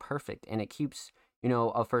actually perfect, and it keeps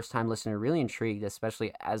a first time listener really intrigued,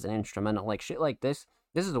 especially as an instrumental. Like shit like this.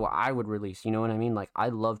 This is what I would release. You know what I mean? Like I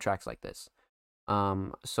love tracks like this.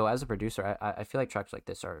 So as a producer, I feel like tracks like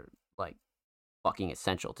this are like fucking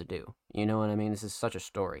essential to do. You know what I mean? This is such a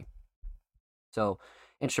story. So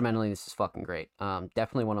instrumentally, this is fucking great.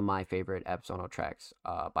 Definitely one of my favorite Epsono tracks,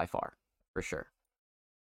 by far, for sure.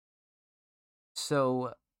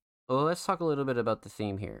 So let's talk a little bit about the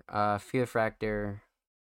theme here. Fear Factor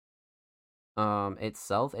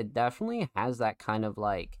itself, it definitely has that kind of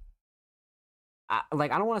like I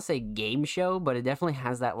don't want to say game show, but it definitely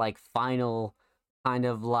has that like final kind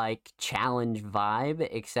of like challenge vibe,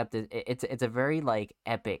 except it's a very like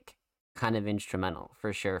epic kind of instrumental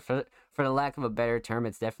for sure. For the lack of a better term,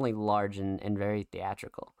 it's definitely large and very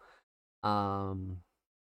theatrical. Of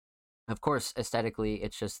course, aesthetically,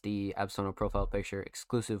 it's just the Epsono profile picture,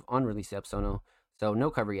 exclusive unreleased Epsono, so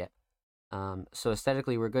no cover yet. So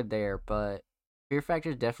aesthetically, we're good there, but Fear Factor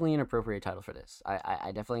is definitely an appropriate title for this.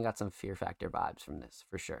 I definitely got some Fear Factor vibes from this,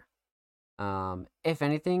 for sure. If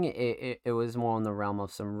anything, it was more in the realm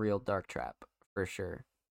of some real dark trap, for sure.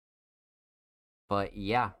 But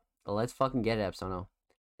yeah, let's fucking get it, Epsono.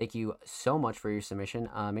 Thank you so much for your submission.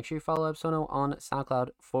 Make sure you follow Epsono on SoundCloud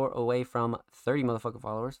for away from 30 motherfucking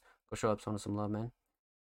followers. Go show Epsono some love, man.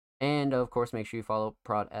 And of course, make sure you follow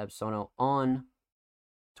Prod Epsono on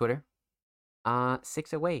Twitter.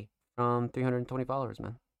 6 away from 320 followers,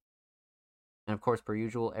 man. And of course, per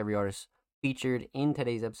usual, every artist featured in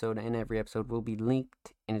today's episode and every episode will be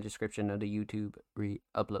linked in the description of the YouTube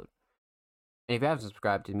re-upload. And if you haven't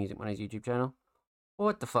subscribed to Music Money's YouTube channel,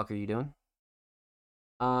 what the fuck are you doing?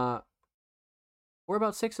 We're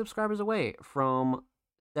about 6 subscribers away from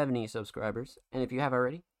 70 subscribers, and if you have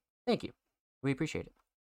already, thank you. We appreciate it.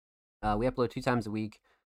 We upload 2 times a week,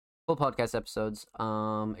 full podcast episodes,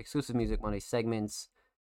 exclusive Music Monday segments,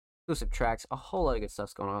 exclusive tracks, a whole lot of good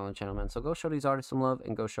stuff's going on the channel, man. So go show these artists some love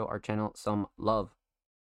and go show our channel some love.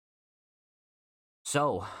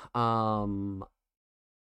 So,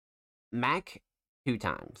 Mac 2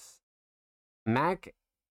 times. Mac,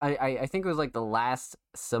 I think it was like the last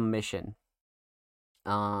submission.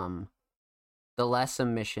 The last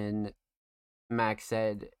submission, Mac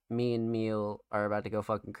said, me and Meal are about to go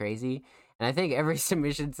fucking crazy. And I think every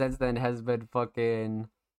submission since then has been fucking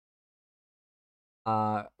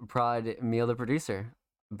Prod Meal the producer.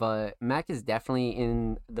 But Mac is definitely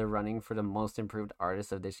in the running for the most improved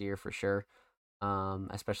artist of this year for sure.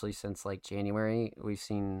 Especially since like January, we've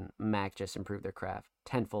seen Mac just improve their craft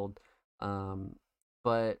tenfold.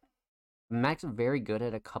 But Mac's very good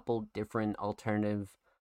at a couple different alternative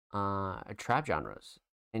trap genres,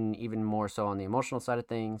 and even more so on the emotional side of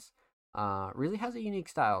things. Really has a unique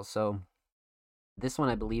style. So this one,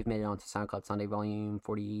 I believe, made it onto SoundCloud Sunday Volume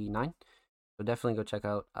 49. So definitely go check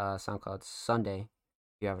out SoundCloud Sunday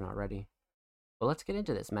if you haven't already. But let's get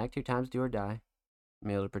into this. Mac 2 times, Do or Die,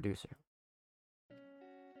 Meal the producer.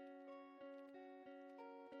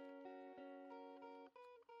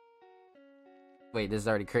 Wait, this is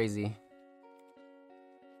already crazy.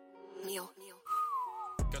 Neil.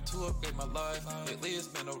 Got to upgrade my life, lately it's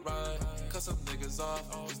been a ride. Cut some niggas off,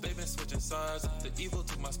 cause they been switching sides. The evil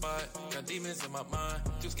took my spot, got demons in my mind.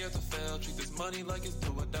 Too scared to fail, treat this money like it's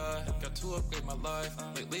do or die. Got to upgrade my life,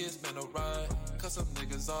 lately it's been a ride. Cut some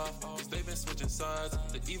niggas off, cause they been switching sides.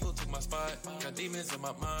 The evil took my spot, got demons in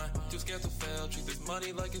my mind. Too scared to fail, treat this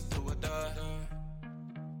money like it's do or die.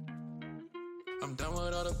 I'm done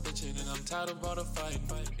with all the bitching and I'm tired of all the fighting.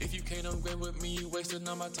 If you can't upgrade with me, you wasting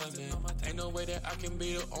all my time, man. Ain't no way that I can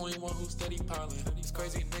be the only one who's steady piling. These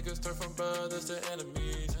crazy niggas turn from brothers to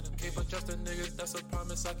enemies. Keep adjusting niggas, that's a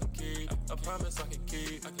promise I can keep. A promise I can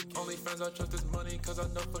keep. Only friends I trust is money, cause I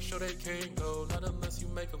know for sure they can't go. Not unless you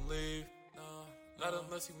make them leave. Not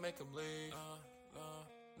unless you make them leave.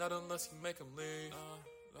 Not unless you make them leave.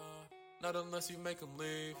 Not unless you make them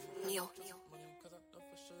leave.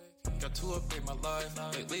 Got to update my life.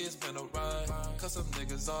 Lately it's been a ride. Cut some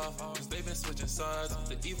niggas off, cause they been switching sides.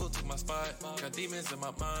 The evil took my spot. Got demons in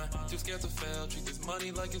my mind. Too scared to fail. Treat this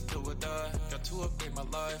money like it's do or die. Got to update my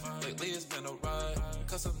life. Lately it's been a ride.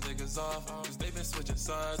 Cut some niggas off, cause they been switching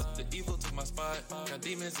sides. The evil took my spot. Got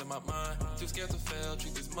demons in my mind. Too scared to fail.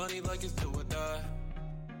 Treat this money like it's do or die.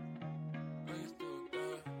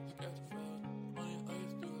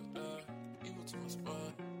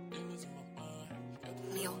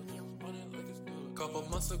 Couple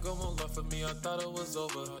months ago, my life for me, I thought it was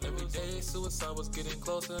over. Every day, suicide was getting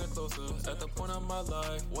closer and closer. At the point of my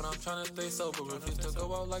life, when I'm trying to stay sober, refuse to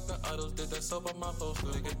go out like the idols did that soap on my poster.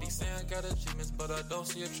 Nigga be saying I got achievements, but I don't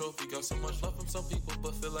see a trophy. Got so much love from some people,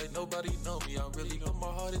 but feel like nobody know me. I really put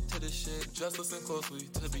my heart into this shit, just listen closely.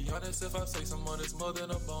 To be honest, if I say someone, it's more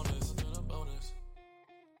than a bonus. To be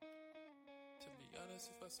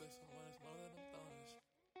honest, if I say someone, it's more than a bonus.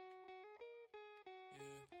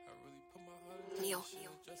 Yeah, I really put my heart into this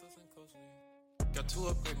shit, just listen closely. Got to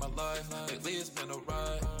upgrade my life. Lately it's been a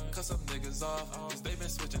ride. Cut some niggas off, cause they been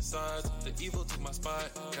switching sides. The evil took my spot.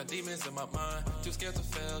 Got demons in my mind. Too scared to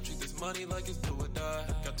fail. Treat this money like it's do or die.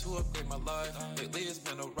 Got to upgrade my life. Lately it's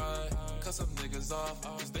been a ride. Cut some niggas off,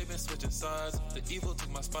 cause they been switching sides. The evil took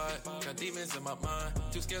my spot. Got demons in my mind.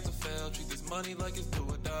 Too scared to fail. Treat this money like it's do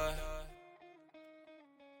or die.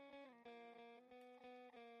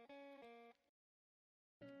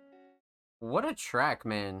 What a track,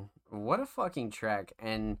 man. What a fucking track.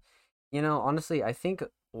 And, you know, honestly, I think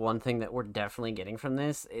one thing that we're definitely getting from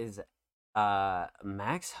this is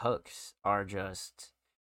Mac's hooks are just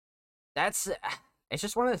that's it's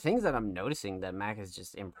just one of the things that I'm noticing that Mac has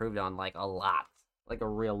just improved on like a lot. Like a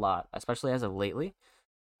real lot, especially as of lately.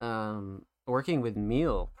 Working with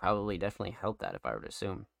Meal probably definitely helped that if I were to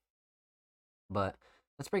assume. But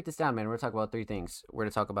let's break this down, man. We're gonna talk about three things. We're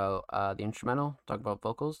gonna talk about the instrumental, talk about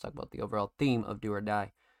vocals, talk about the overall theme of Do or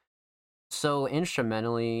Die. So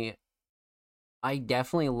instrumentally, I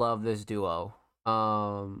definitely love this duo.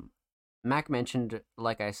 Mac mentioned,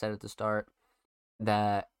 like I said at the start,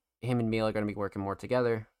 that him and Meal are gonna be working more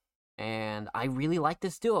together. And I really like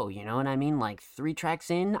this duo, you know what I mean? Like 3 tracks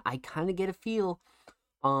in, I kind of get a feel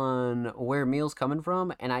on where Meal's coming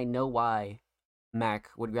from, and I know why Mac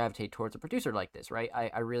would gravitate towards a producer like this, right?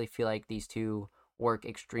 I really feel like these two work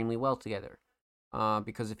extremely well together.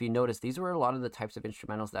 Because if you notice, these were a lot of the types of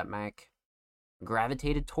instrumentals that Mac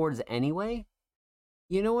gravitated towards anyway.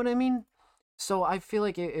 You know what I mean? So I feel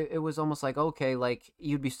like it was almost like, okay, like,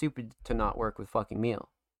 you'd be stupid to not work with fucking Meal.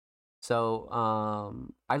 So,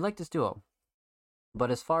 I like this duo. But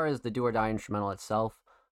as far as the Do or Die instrumental itself,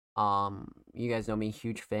 you guys know me,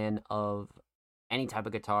 huge fan of any type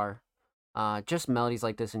of guitar. Just melodies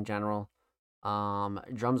like this in general.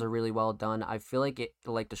 Drums are really well done. I feel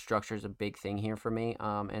like the structure is a big thing here for me.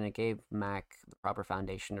 And it gave Mac the proper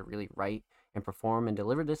foundation to really write and perform and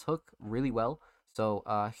deliver this hook really well. So,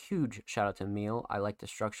 huge shout out to Meal. I like the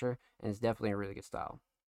structure, and it's definitely a really good style.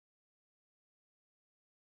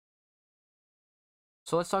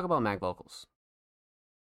 So let's talk about Mac vocals.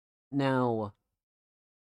 Now,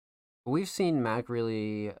 we've seen Mac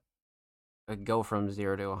really go from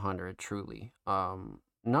 0 to 100 truly. Not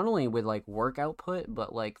only with like work output,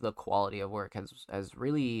 but like the quality of work has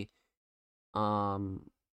really um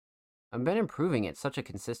been improving at such a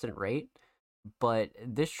consistent rate. But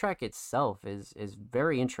this track itself is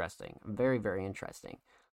very interesting, very very interesting.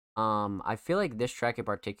 I feel like this track in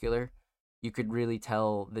particular, you could really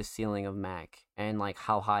tell the ceiling of Mac and like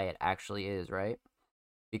how high it actually is, right?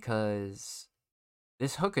 Because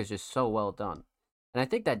this hook is just so well done. And I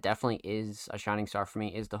think that definitely is a shining star for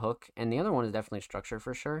me, is the hook. And the other one is definitely structure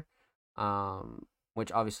for sure.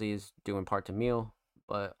 Which obviously is due in part to Meal,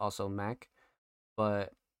 but also Mac.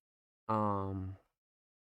 But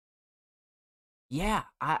yeah,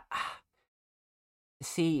 I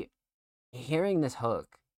see, hearing this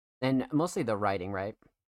hook and mostly the writing, right?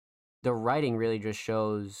 The writing really just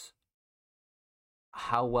shows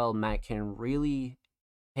how well Mac can really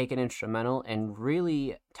take an instrumental and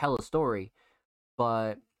really tell a story,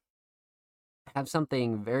 but have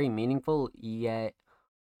something very meaningful yet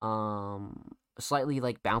slightly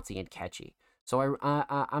like bouncy and catchy. So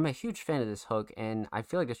I'm a huge fan of this hook, and I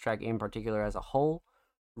feel like this track in particular as a whole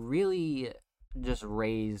really just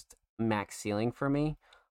raised Mac's ceiling for me.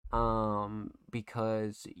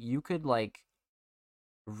 Because you could like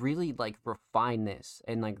really like refine this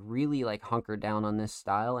and like really like hunker down on this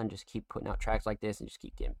style and just keep putting out tracks like this and just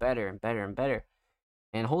keep getting better and better and better.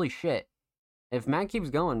 And holy shit, if Matt keeps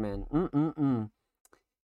going, man.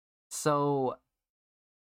 So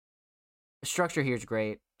structure here is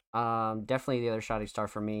great. Definitely the other shining star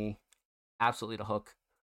for me. Absolutely the hook.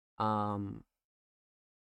 Not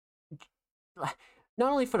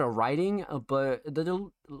only for the writing, but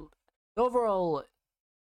the overall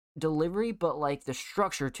delivery, but like the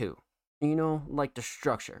structure too. You know, like the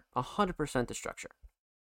structure, 100% the structure.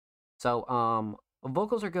 So,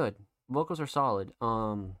 vocals are good. Vocals are solid.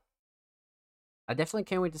 I definitely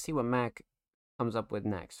can't wait to see what Mac comes up with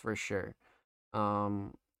next for sure.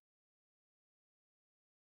 Um,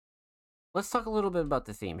 let's talk a little bit about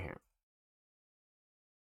the theme here.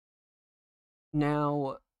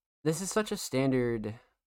 Now, this is such a standard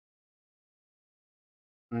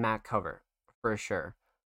Mac cover for sure.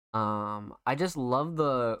 I just love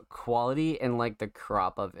the quality and like the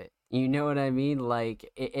crop of it. You know what I mean?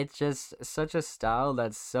 Like it's just such a style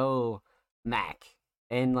that's so Mac,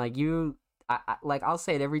 and like like I'll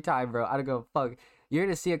say it every time, bro. I go fuck. You're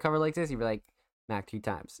gonna see a cover like this, you'll be like Mac 2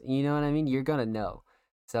 times. You know what I mean? You're gonna know.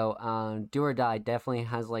 So, Do or Die definitely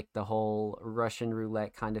has like the whole Russian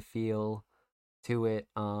roulette kind of feel to it.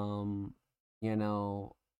 You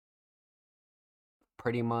know,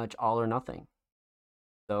 pretty much all or nothing.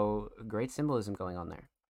 So great symbolism going on there.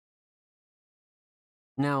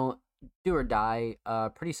 Now, Do or Die,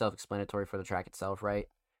 pretty self-explanatory for the track itself, right?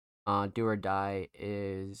 Do or Die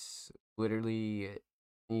is literally,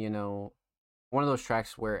 you know, one of those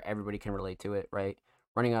tracks where everybody can relate to it, right?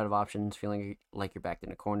 Running out of options, feeling like you're backed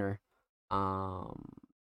in a corner, um,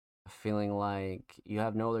 feeling like you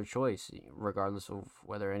have no other choice, regardless of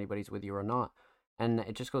whether anybody's with you or not. And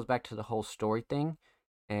it just goes back to the whole story thing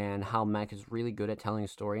and how Mac is really good at telling a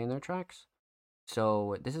story in their tracks.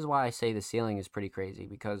 So this is why I say the ceiling is pretty crazy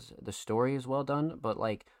because the story is well done, but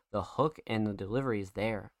like the hook and the delivery is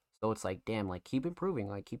there. So it's like, damn, like keep improving,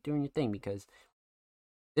 like keep doing your thing because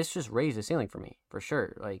this just raised the ceiling for me for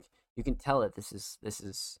sure. Like you can tell that this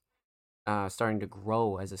is starting to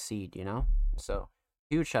grow as a seed, you know. So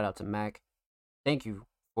huge shout out to Mac. Thank you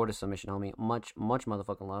for the submission, homie. Much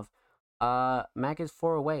motherfucking love. Mac is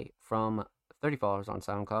 4 away from 30 followers on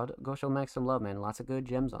SoundCloud. Go show Mac some love, man. Lots of good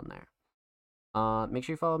gems on there. Make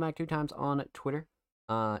sure you follow Mac 2 times on Twitter.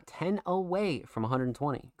 10 away from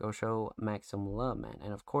 120. Go show Mac some love, man.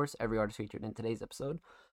 And of course, every artist featured in today's episode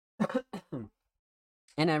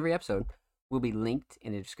and every episode will be linked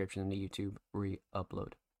in the description in the YouTube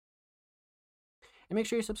re-upload. And make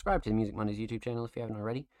sure you subscribe to the Music Mondays YouTube channel if you haven't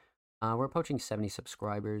already. We're approaching 70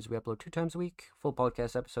 subscribers. We upload 2 times a week, full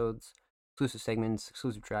podcast episodes, exclusive segments,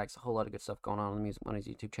 exclusive tracks, a whole lot of good stuff going on the Music Mondays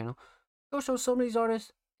YouTube channel. Go show some of these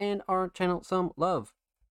artists and our channel some love.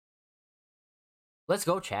 Let's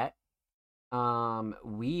go, chat.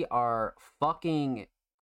 We are fucking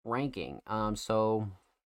ranking. So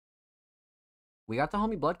we got the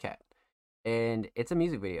homie Bloodcat, and it's a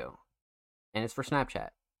music video, and it's for Snapchat,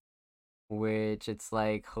 which it's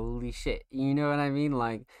like holy shit. You know what I mean?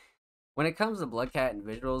 Like when it comes to Bloodcat and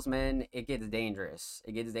visuals, man, it gets dangerous.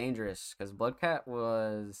 It gets dangerous because Bloodcat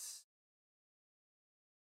was,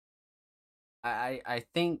 I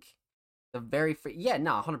think the very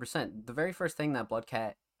 100%. The very first thing that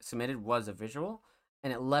Bloodcat submitted was a visual,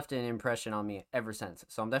 and it left an impression on me ever since.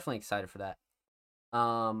 So I'm definitely excited for that.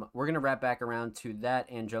 We're gonna wrap back around to that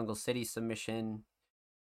and Jungle City submission.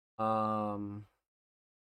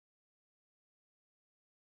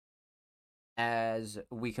 As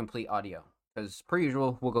we complete audio, because per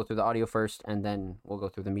usual, we'll go through the audio first, and then we'll go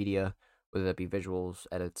through the media, whether that be visuals,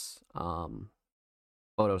 edits,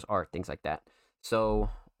 photos, art, things like that. So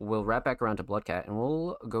we'll wrap back around to Bloodcat, and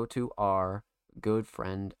we'll go to our good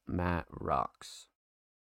friend Matt Rocks.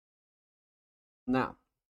 Now,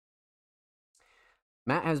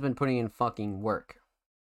 Matt has been putting in fucking work.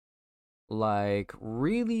 Like,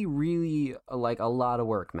 really, really, like, a lot of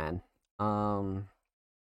work, man.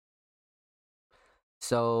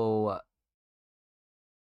 So,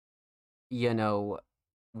 you know,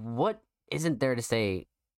 what isn't there to say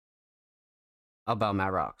about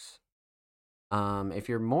Matt Rocks? If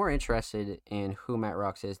you're more interested in who Matt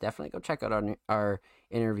Rocks is, definitely go check out our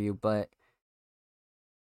interview. But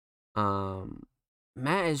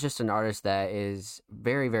Matt is just an artist that is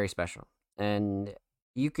very, very special, and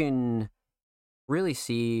you can really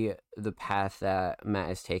see the path that Matt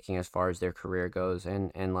is taking as far as their career goes,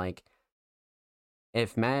 and like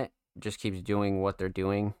if Matt just keeps doing what they're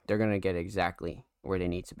doing, they're gonna get exactly where they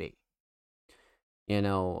need to be. You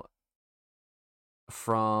know,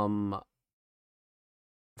 from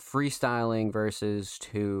freestyling verses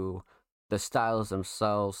to the styles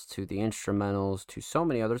themselves to the instrumentals to so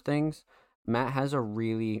many other things, Matt has a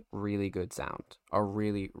really, really good sound. A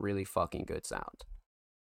really, really fucking good sound.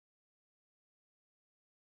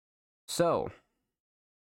 So,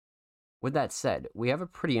 with that said, we have a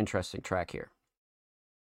pretty interesting track here.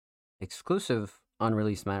 Exclusive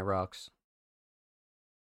unreleased Matt Rocks.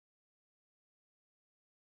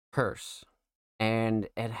 Hearse. And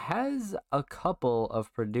it has a couple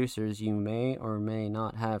of producers you may or may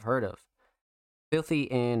not have heard of.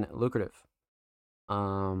 Filthy and Lucrative.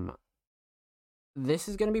 This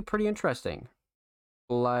is gonna be pretty interesting.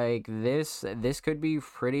 Like this could be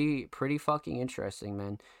pretty fucking interesting,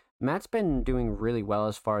 man. Matt's been doing really well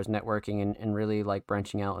as far as networking and really like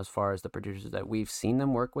branching out as far as the producers that we've seen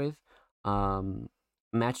them work with.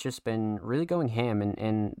 Matt's just been really going ham,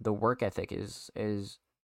 and the work ethic is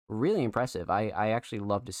really impressive. I actually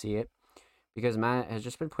love to see it because Matt has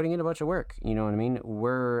just been putting in a bunch of work. You know what I mean?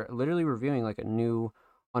 We're literally reviewing like a new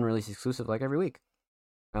unreleased exclusive like every week.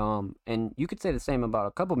 And you could say the same about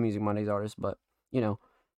a couple Music Mondays artists, but you know,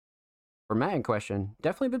 for Matt in question,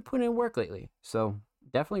 definitely been putting in work lately. So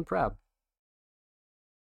definitely proud.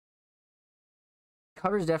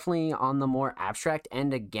 Cover's definitely on the more abstract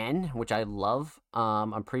end again, which I love.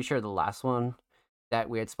 I'm pretty sure the last one that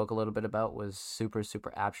we had spoke a little bit about was super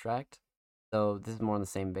abstract. So this is more in the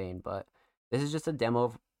same vein, but this is just a demo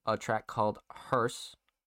of a track called Hearse.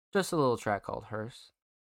 Just a little track called Hearse.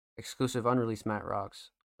 Exclusive unreleased Matt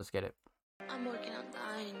Rocks. Let's get it. I'm working on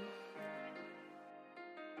dying.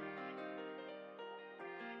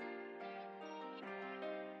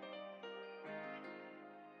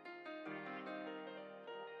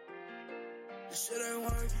 Shit ain't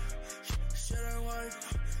working, shit ain't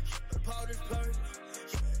working. The powder's perfect,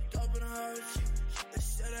 dope in the hearts.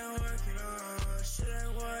 This shit ain't working, shit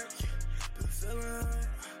ain't working. Been feeling hurt,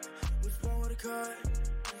 was born with a cut.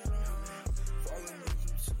 Falling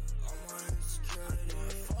victim to all my insecurity.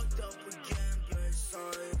 Fucked up again, but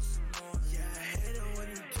sorry, it's annoying. Yeah, I hate it when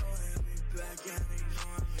you don't hit me back and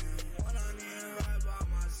ignore me. When I need right by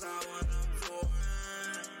my side when I'm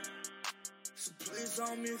touring. So please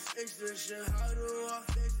help me fix this shit. How do I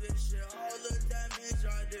fix this shit? All the damage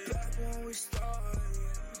I did back when we started.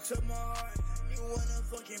 You took my heart, you wanna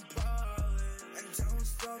fucking pilot. And don't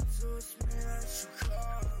stop till it's me that you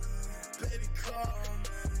calling. Baby, call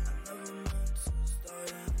me. I never meant to start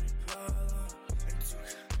any problem. And to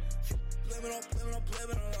blame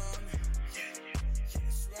it all on me.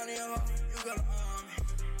 It's running along, you gotta arm me.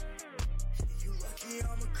 You lucky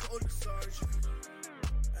I'm a coding sergeant.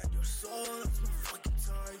 And your soul, that's my fucking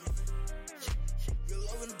target. Your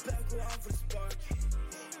love in the background for the spark.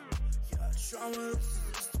 Yeah, trauma, this is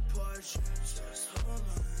just a departure. Just hold on,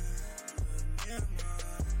 let me in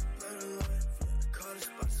mine. Better life, yeah, caught us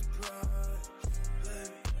by surprise.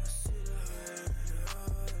 Baby, I see the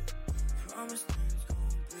hurt. Promise things gon'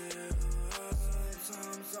 be alright.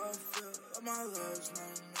 Sometimes I feel like my love's not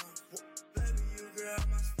enough. Baby, you grab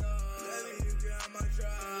my stuff. Baby, you grab my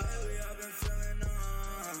drive. Lately, I've been feeling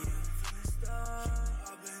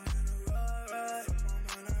I've been in a rut, from my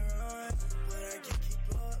mind I run, but I can't keep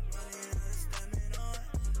up, running out of stamina.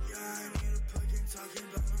 Yeah, I need a plug in talking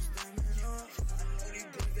about no stamina. I know these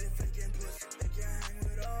boys, they faking pussy, they can't hang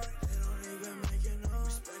with us, they don't even make it up. We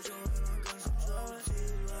spent your head on guns and drugs.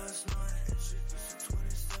 OT last night, introduced to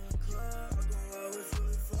 27 club. I go out with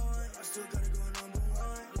Philly fun, I still gotta go number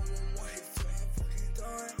one. 111 hits till I'm fucking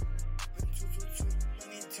done. Been 222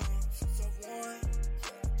 many times since I've won.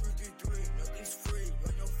 Nothing's free,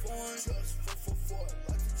 run your phone. Just 444,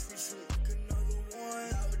 like to treat you like another one.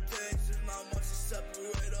 Nowadays, there's not much to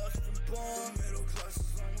separate us from born. The middle class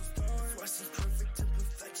is almost done. West is perfect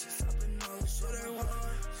imperfections. I've been all shit ain't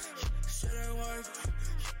work. Shit ain't work.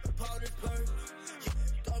 The powder's perfect.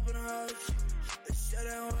 Dope in the house. This shit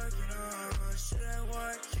ain't working. Shit ain't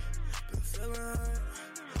work. Been feeling hurt.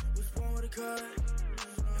 Was born with a cut.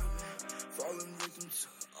 Falling victim to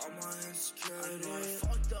all my insecurity. I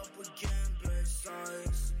fucked up again, but sorry,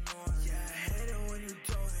 it's annoying. Yeah, I hate it when you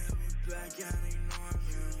don't hit me back and ignore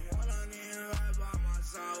me. When I need right by my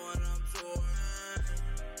side when I'm touring.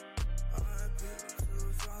 I pick to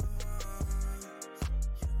follow on.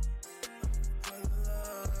 For the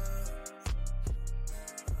love,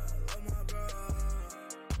 I love my bro.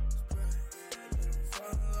 Spread,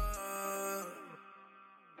 fall in love.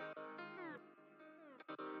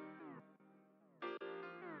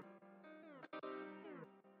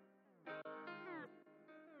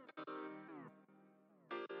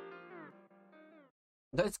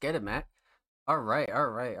 Let's get it, Matt. All right.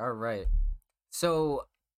 So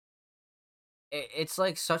it's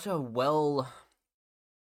like such a well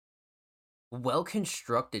well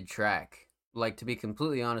constructed track. Like, to be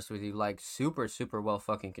completely honest with you, like super super well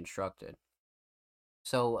fucking constructed.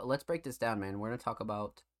 So let's break this down, man. We're gonna talk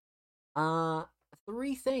about uh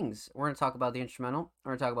three things. We're gonna talk about the instrumental.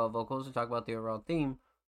 We're gonna talk about vocals. We're gonna talk about the overall theme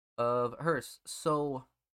of Hearse. So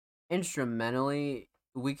instrumentally,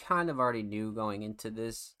 we kind of already knew going into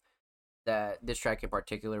this that this track in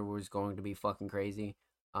particular was going to be fucking crazy.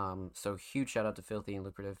 So huge shout out to Filthy and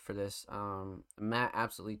Lucrative for this. Matt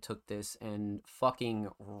absolutely took this and fucking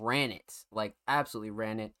ran it, like absolutely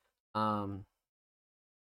ran it. Um,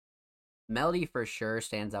 Melody for sure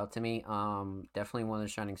stands out to me. Definitely one of the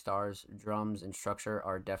shining stars. Drums and structure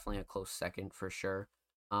are definitely a close second for sure.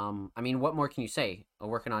 I mean, what more can you say? A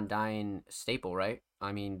working on dying staple, right?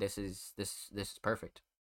 I mean, this is perfect.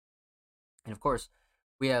 And of course,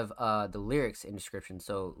 we have the lyrics in description.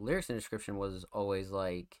 So lyrics in description was always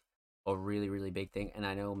like a really really big thing, and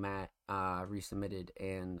I know Matt resubmitted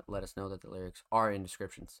and let us know that the lyrics are in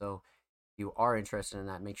description. So if you are interested in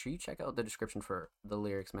that, make sure you check out the description for the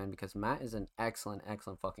lyrics, man, because Matt is an excellent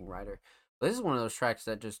excellent fucking writer. But this is one of those tracks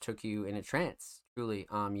that just took you in a trance. Truly,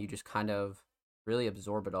 you just kind of really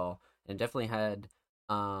absorb it all, and it definitely had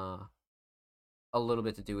uh a little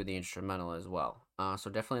bit to do with the instrumental as well.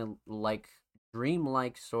 So definitely like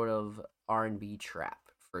dream-like sort of R&B trap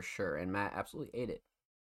for sure, and Matt absolutely ate it.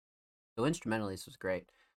 So instrumentally, this was great.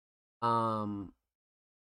 Um,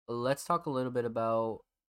 let's talk a little bit about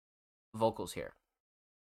vocals here.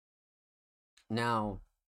 Now,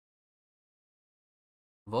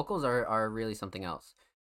 vocals are really something else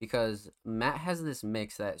because Matt has this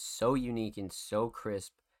mix that's so unique and so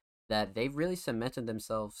crisp that they've really cemented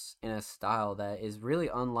themselves in a style that is really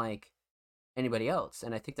unlike anybody else,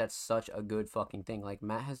 and I think that's such a good fucking thing. Like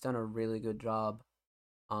Matt has done a really good job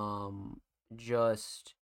um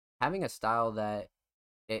just having a style that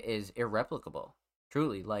is irreplicable.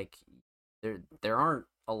 Truly, like there aren't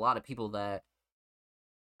a lot of people that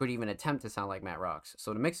could even attempt to sound like Matt Rocks.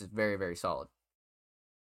 So the mix is very very solid.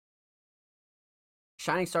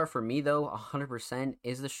 Shining star for me though, 100%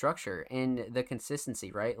 is the structure and the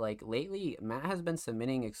consistency, right? Like lately Matt has been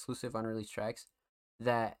submitting exclusive unreleased tracks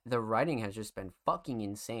that the writing has just been fucking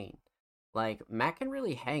insane. Like Matt can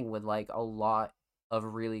really hang with like a lot of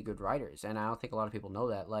really good writers, and I don't think a lot of people know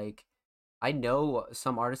that. Like I know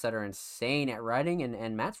some artists that are insane at writing,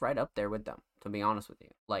 and Matt's right up there with them, to be honest with you.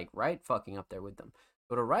 Like right fucking up there with them.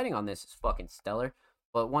 So the writing on this is fucking stellar.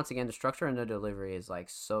 But once again, the structure and the delivery is like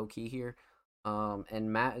so key here.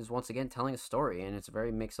 And Matt is once again telling a story, and it's a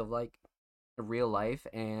very mix of like real life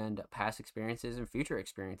and past experiences and future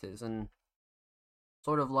experiences, and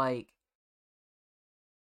sort of like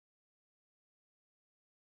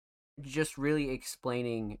just really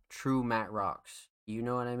explaining true Matt Rocks. You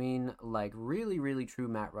know what I mean? Like really, really true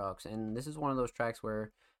Matt Rocks. And this is one of those tracks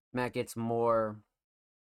where Matt gets more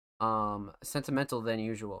sentimental than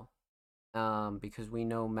usual. Because we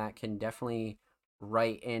know Matt can definitely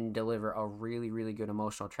write and deliver a really, really good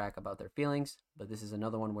emotional track about their feelings. But this is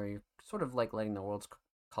another one where you're sort of like letting the worlds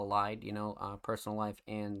collide, personal life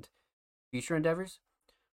and future endeavors.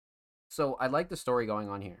 So I like the story going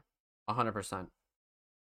on here, 100%.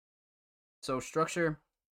 So structure,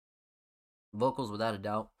 vocals without a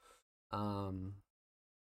doubt. Um,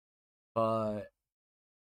 but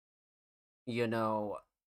you know,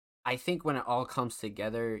 I think when it all comes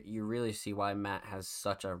together, you really see why Matt has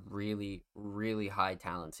such a really, really high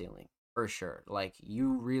talent ceiling for sure. Like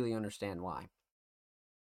you really understand why.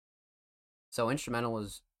 So instrumental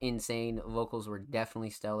was insane. Vocals were definitely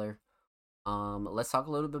stellar. Let's talk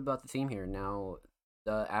a little bit about the theme here now.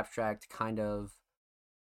 The abstract kind of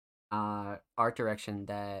art direction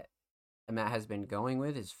that Matt has been going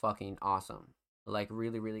with is fucking awesome. Like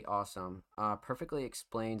really, really awesome. Perfectly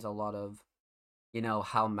explains a lot of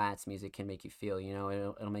how Matt's music can make you feel.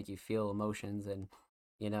 It'll make you feel emotions, and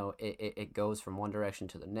it goes from one direction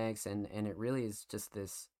to the next, and it really is just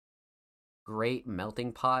this great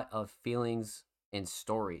melting pot of feelings and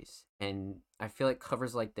stories. And I feel like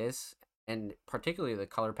covers like this, and particularly the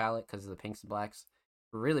color palette because of the pinks and blacks,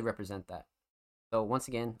 really represent that. So once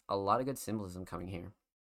again, a lot of good symbolism coming here.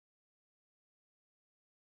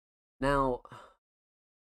 Now,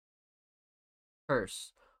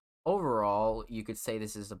 first, overall, you could say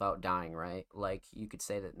this is about dying, right? Like, you could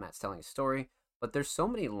say that Matt's telling a story, but there's so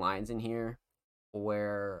many lines in here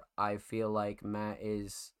where I feel like Matt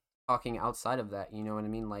is talking outside of that, you know what I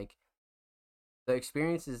mean? Like, the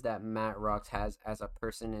experiences that Matt Rocks has as a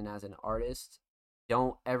person and as an artist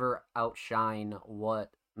don't ever outshine what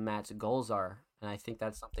Matt's goals are. And I think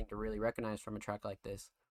that's something to really recognize from a track like this.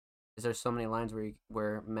 Is there's so many lines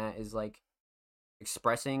where Matt is like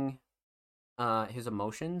expressing his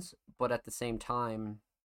emotions, but at the same time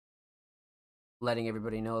letting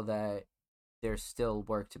everybody know that there's still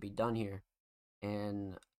work to be done here.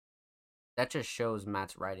 And that just shows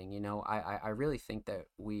Matt's writing. I really think that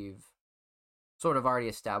we've sort of already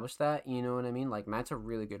established that, you know what I mean? Like, Matt's a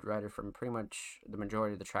really good writer from pretty much the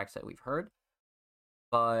majority of the tracks that we've heard.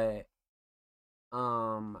 But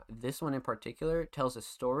this one in particular tells a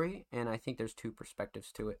story, and I think there's two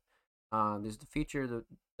perspectives to it. There's the future,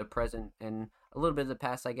 the present, and a little bit of the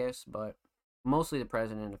past, I guess, but mostly the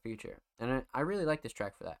present and the future. And I really like this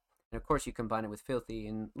track for that. And of course, you combine it with Filthy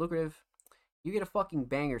and Lucrative, you get a fucking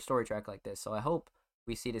banger story track like this. So I hope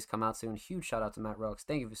we see this come out soon. Huge shout out to Matt Rocks.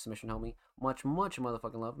 Thank you for the submission, homie. Much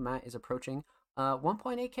motherfucking love. Matt is approaching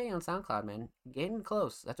 1.8K on SoundCloud, man. Getting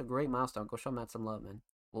close. That's a great milestone. Go show Matt some love, man.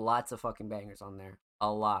 Lots of fucking bangers on there.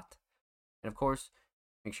 A lot. And of course,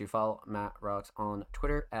 make sure you follow Matt Rocks on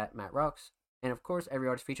Twitter at Matt Rocks. And of course, every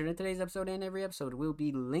artist featured in today's episode and every episode will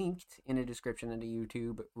be linked in the description of the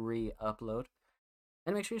YouTube re-upload.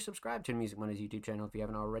 And make sure you subscribe to the Music Mondays YouTube channel if you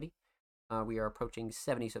haven't already. We are approaching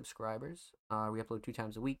 70 subscribers. We upload 2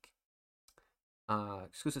 times a week.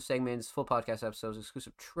 Exclusive segments, full podcast episodes,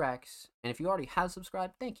 exclusive tracks. And if you already have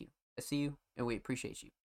subscribed, thank you. I see you, and we appreciate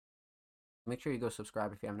you. Make sure you go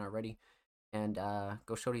subscribe if you haven't already. And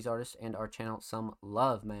go show these artists and our channel some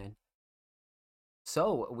love, man.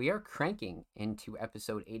 So, we are cranking into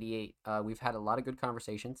episode 88. We've had a lot of good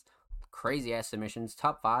conversations. Crazy-ass submissions.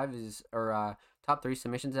 Top 3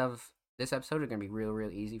 submissions of this episode are going to be real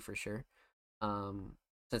easy for sure.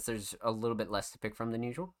 Since there's a little bit less to pick from than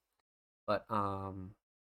usual. But,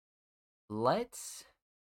 let's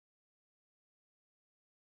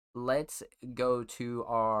go to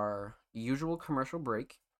our usual commercial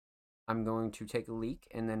break. I'm going to take a leak,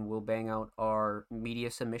 and then we'll bang out our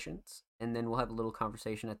media submissions, and then we'll have a little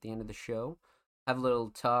conversation at the end of the show. Have a little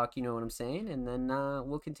talk, you know what I'm saying? And then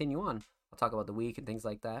we'll continue on. I'll talk about the week and things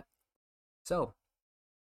like that. So,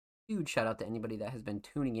 huge shout out to anybody that has been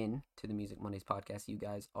tuning in to the Music Mondays podcast. You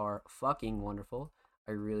guys are fucking wonderful.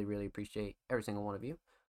 I really appreciate every single one of you.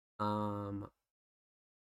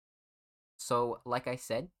 So, like I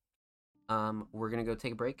said, we're going to go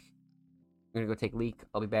take a break. We're going to go take a leak.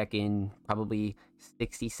 I'll be back in probably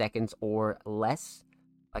 60 seconds or less.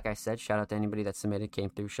 Like I said, shout out to anybody that submitted, came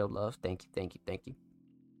through, showed love. Thank you.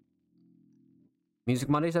 Music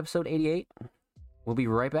Mondays, episode 88. We'll be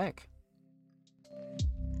right back.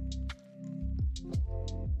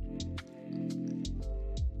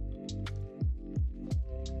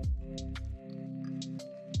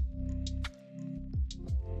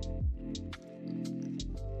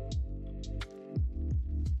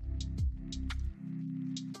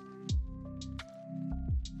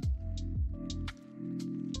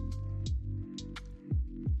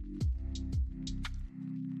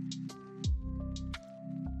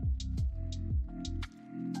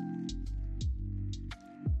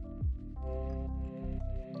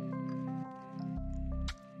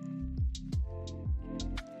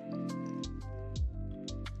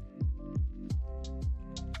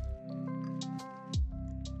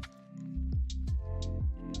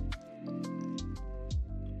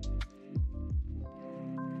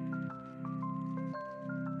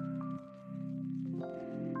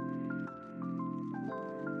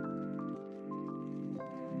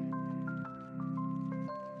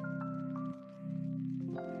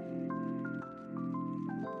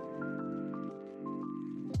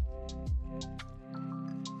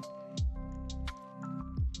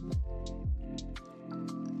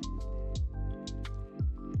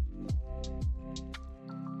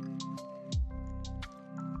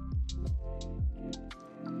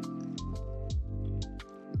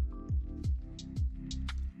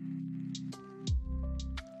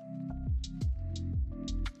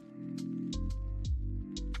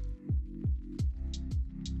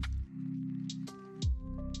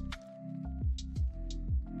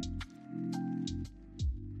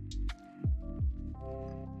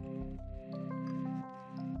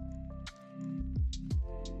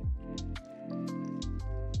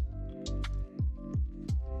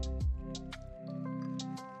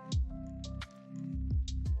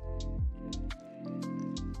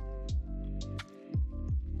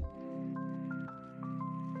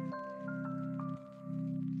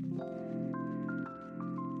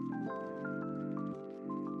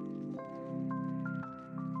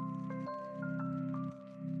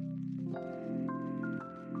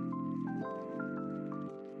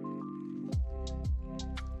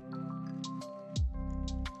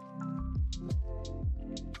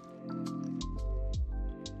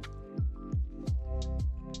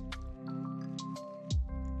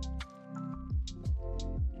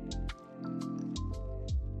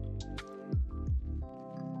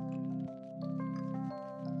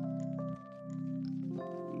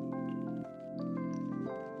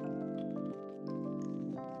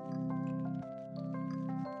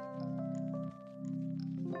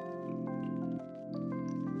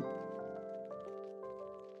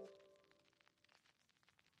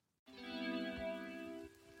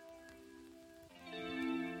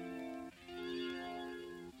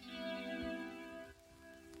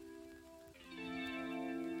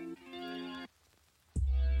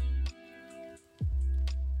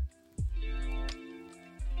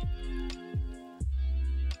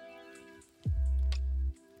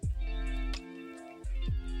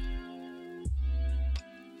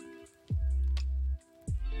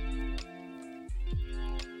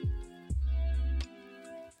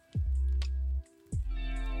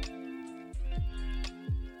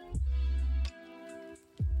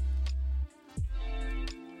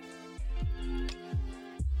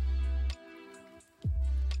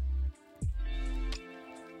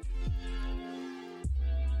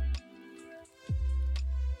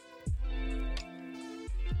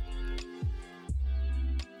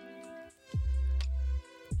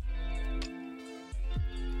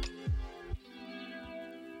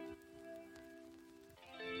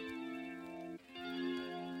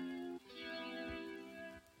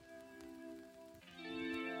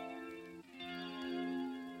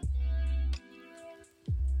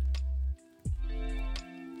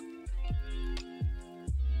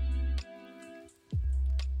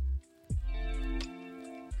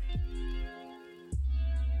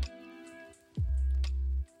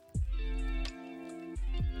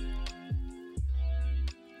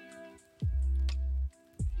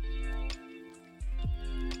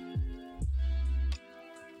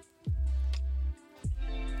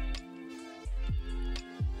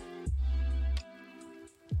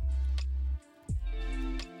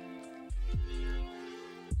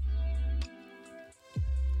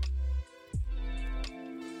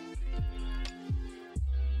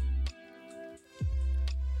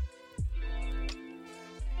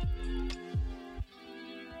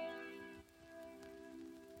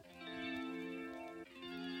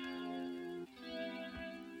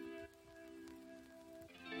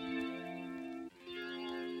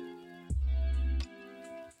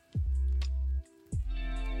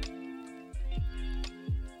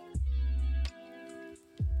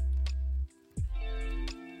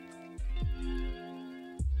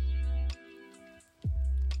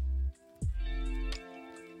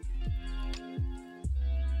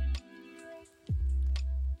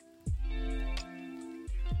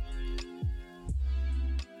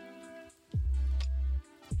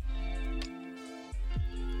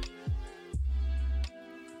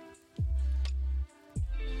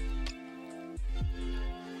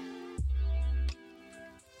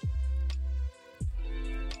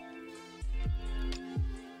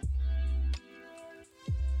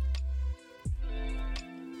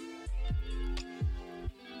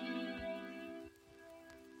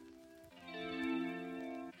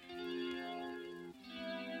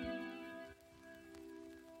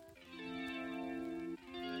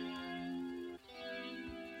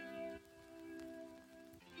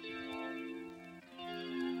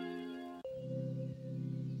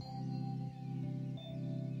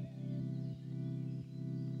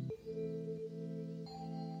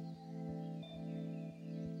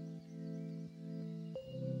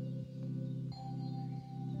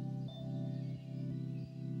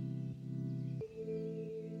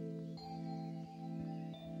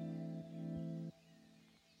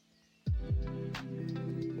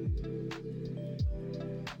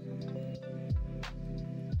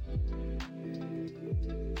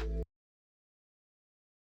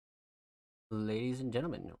 Ladies and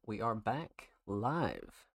gentlemen, we are back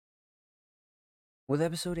live with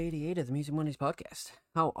episode 88 of the Music Mondays podcast.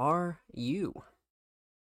 How are you?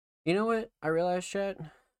 You know what? I realized, chat,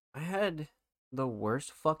 I had the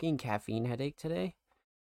worst fucking caffeine headache today.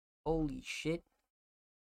 Holy shit.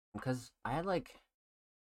 Because I had I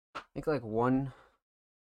think one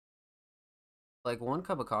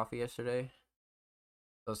cup of coffee yesterday.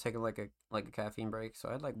 I was taking like a caffeine break, so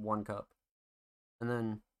I had like one cup. And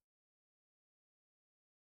then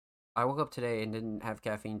I woke up today and didn't have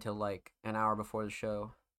caffeine till like an hour before the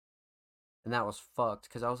show. And that was fucked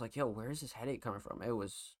because I was like, yo, where is this headache coming from? It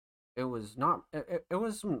was not it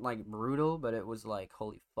wasn't like brutal, but it was like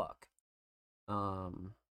holy fuck.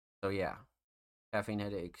 So yeah. Caffeine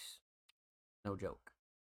headaches. No joke.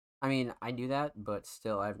 I mean, I do that, but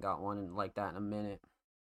still I haven't got one like that in a minute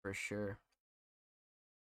for sure.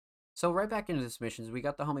 So right back into the submissions, we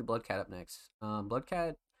got the homie Bloodcat up next.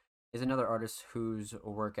 Bloodcat is another artist whose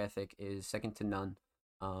work ethic is second to none.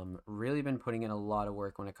 Really been putting in a lot of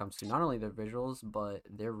work when it comes to not only their visuals, but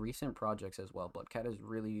their recent projects as well. Bloodcat has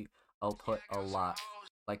really output a lot,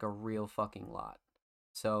 like a real fucking lot.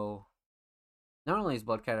 So, not only is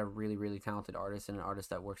Bloodcat a really, really talented artist and an artist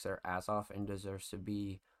that works their ass off and deserves to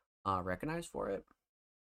be recognized for it,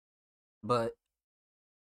 but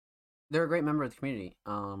they're a great member of the community.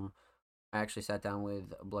 I actually sat down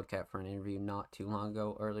with Bloodcat for an interview not too long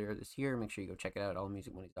ago, earlier this year. Make sure you go check it out at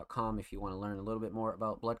allmusicmondays.com if you want to learn a little bit more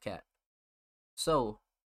about Bloodcat. So,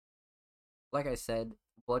 like I said,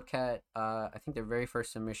 Bloodcat, I think their very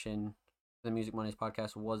first submission to the Music Mondays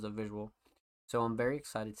podcast was a visual. So I'm very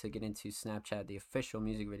excited to get into Snapchat, the official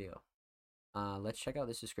music video. Let's check out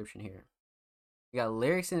this description here. We got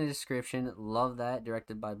lyrics in the description. Love that.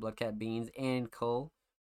 Directed by Bloodcat Beans and Cole.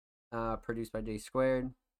 Produced by J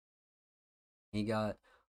Squared. You got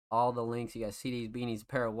all the links. You got CDs, beanies,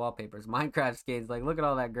 apparel, wallpapers, Minecraft skins. Like, look at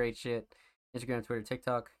all that great shit. Instagram, Twitter,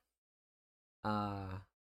 TikTok. SoundCloud,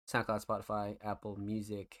 Spotify, Apple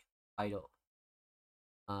Music, Idol.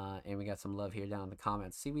 And we got some love here down in the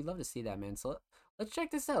comments. See, we love to see that, man. So let's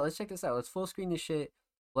check this out. Let's full screen this shit.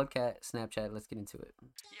 Bloodcat, Snapchat. Let's get into it.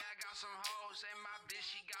 Yeah, I got some hoes, and my bitch,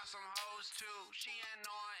 she got some hoes too. She ain't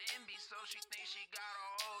on envy, so she thinks she got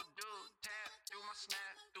a whole dude. Tap through my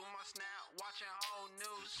snap, watching whole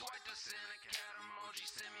news. Swipe the send a cat emoji,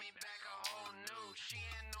 send me back a whole nude. She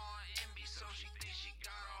ain't on envy, so she thinks she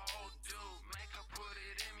got a whole dude. Make her put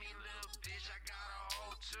it in me, little bitch, I got a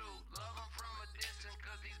whole two. Love her from a distance,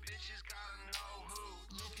 cause these bitches gotta know who.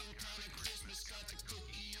 Looking kinda Christmas, got the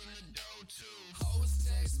cookie in the dough too. Hoes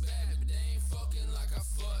text back, but they ain't fucking like I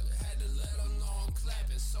fuck. Had to let them know I'm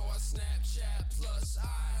clapping, so I Snapchat plus.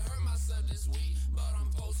 I hurt myself this week, but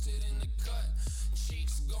I'm posted in the cut.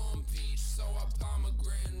 Cheeks going peach, so I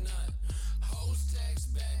pomegranate nut. Hoes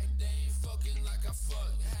text back, they ain't fucking like I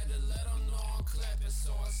fuck. Had to let them know I'm clapping,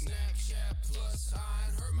 so I Snapchat plus. I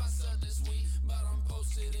ain't hurt myself this week, but I'm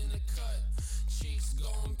posted in the cut. Cheeks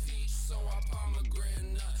going peach, so I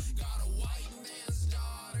pomegranate nut. Got a white man's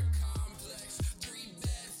daughter complex. 3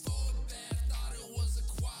 bed, 4 bed, thought it was a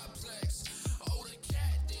quadplex. Oh, the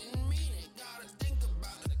cat didn't mean it, gotta think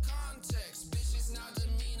about the context. Bitch, it's not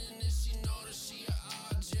demeaning if she know that she an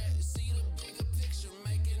object. See the bigger picture,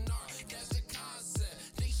 making art, that's the concept.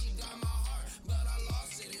 Think she got my heart, but I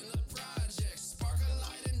lost it in the project. Spark a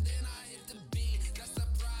light and then I hit the beat, that's the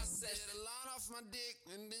process. Get a line off my dick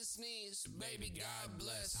and then sneeze, baby, God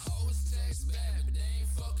bless. Hoes text back, but they ain't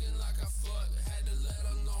fucking like I fuck. Had to let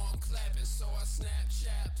them know I'm clapping, so I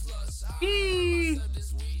Snapchat plus. I hurt myself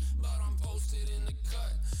this week, but I'm posted in the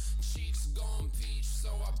cut. Cheeks going peach, so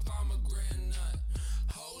I pomegranate nut.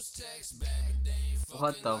 Hoes text back, but they ain't fucking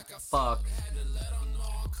What the like I fuck? Had to let them know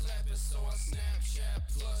I'm clapping, so I Snapchat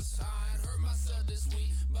plus. I ain't hurt myself this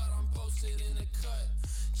week, but I'm posted in the cut.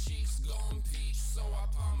 Cheeks going peach, so I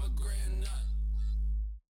pomegranate nut.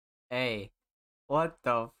 Hey, what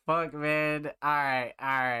the fuck, man? Alright.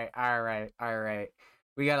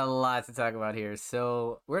 We got a lot to talk about here.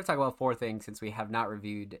 So, we're going to talk about 4 things since we have not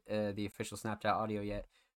reviewed the official Snapchat audio yet.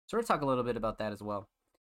 So, we're going to talk a little bit about that as well.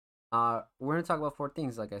 We're going to talk about 4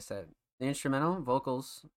 things, like I said. The instrumental,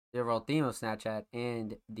 vocals, the overall theme of Snapchat,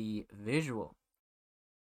 and the visual.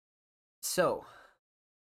 So,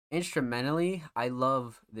 instrumentally, I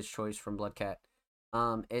love this choice from Bloodcat.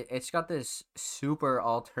 It's got this super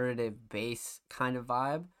alternative bass kind of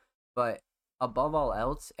vibe, but above all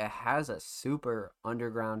else, it has a super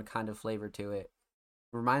underground kind of flavor to it.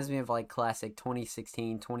 Reminds me of like classic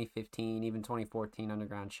 2016, 2015, even 2014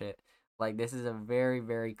 underground shit. Like, this is a very,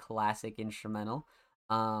 very classic instrumental.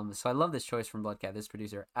 So I love this choice from Bloodcat. This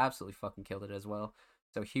producer absolutely fucking killed it as well.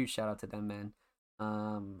 So huge shout out to them, man.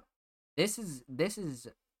 This is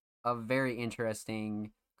a very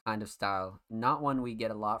interesting kind of style. Not one we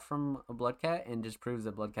get a lot from a Bloodcat, and just proves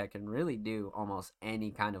that Bloodcat can really do almost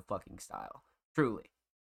any kind of fucking style. Truly.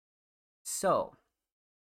 So,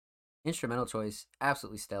 instrumental choice,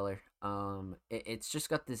 absolutely stellar. It's just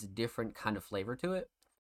got this different kind of flavor to it.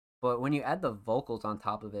 But when you add the vocals on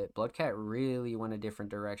top of it, Bloodcat really went a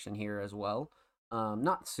different direction here as well.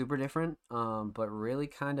 Not super different, but really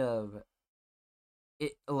kind of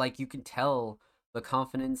it, like you can tell the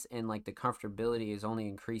confidence and like the comfortability is only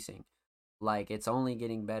increasing. Like it's only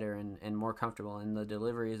getting better and more comfortable, and the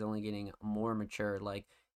delivery is only getting more mature. Like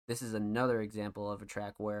this is another example of a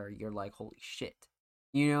track where you're like, holy shit.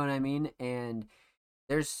 You know what I mean? And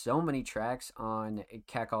there's so many tracks on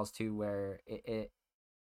Catcalls 2 where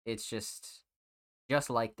it's just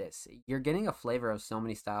like this. You're getting a flavor of so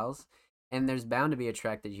many styles, and there's bound to be a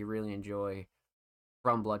track that you really enjoy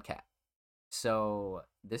from Bloodcat. So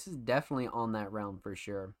this is definitely on that realm for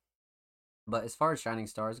sure. But as far as Shining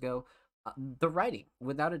Stars go, the writing,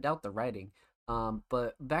 without a doubt, the writing.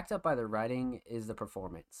 But backed up by the writing is the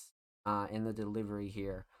performance, and the delivery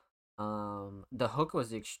here. The hook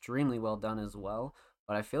was extremely well done as well,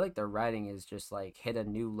 but I feel like the writing is just like hit a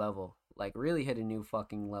new level, like really hit a new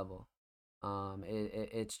fucking level.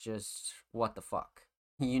 It's just what the fuck,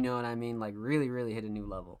 you know what I mean? Like really, really hit a new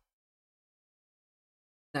level.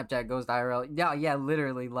 Snapchat goes IRL. Yeah, yeah,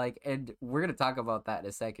 literally. Like, and we're gonna talk about that in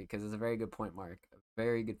a second because it's a very good point, Mark.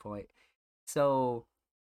 Very good point. So,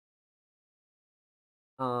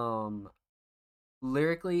 um,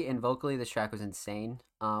 lyrically and vocally, this track was insane.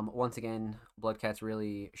 Once again, Bloodcat's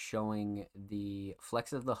really showing the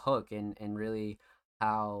flex of the hook and really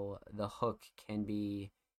how the hook can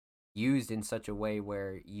be used in such a way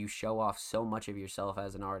where you show off so much of yourself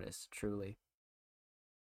as an artist. Truly.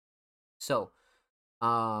 So,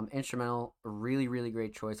 instrumental, really, really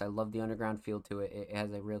great choice. I love the underground feel to it. It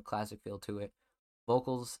has a real classic feel to it.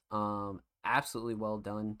 Vocals, absolutely well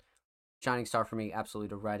done. Shining star for me, absolutely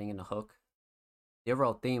the writing and the hook. The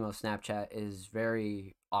overall theme of Snapchat is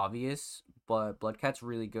very obvious, but Bloodcat's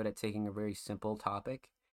really good at taking a very simple topic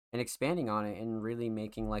and expanding on it and really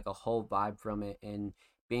making like a whole vibe from it and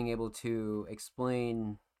being able to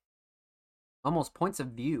explain almost points of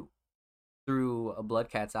view through a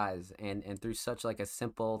Bloodcat's eyes and through such like a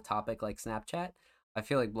simple topic like Snapchat. I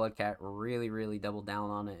feel like Bloodcat really, really doubled down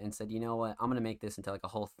on it and said, you know what, I'm gonna make this into like a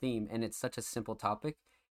whole theme, and it's such a simple topic.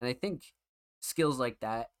 And I think skills like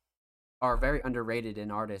that are very underrated in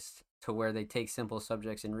artists to where they take simple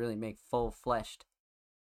subjects and really make full fleshed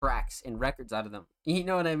tracks and records out of them. You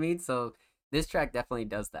know what I mean? So this track definitely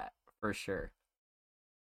does that for sure.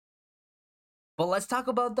 But let's talk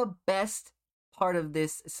about the best part of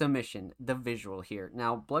this submission, the visual here.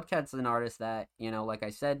 Now, Bloodcat's an artist that, like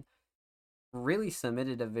I said, really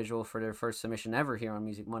submitted a visual for their first submission ever here on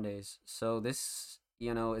Music Mondays. So this,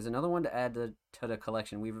 is another one to add to the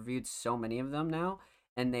collection. We've reviewed so many of them now,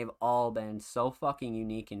 and they've all been so fucking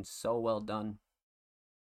unique and so well done.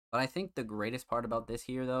 But I think the greatest part about this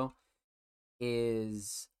here, though,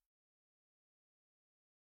 is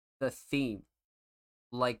the theme.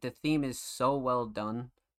 Like, the theme is so well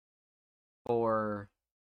done for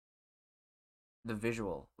the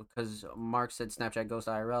visual, because Mark said Snapchat Ghost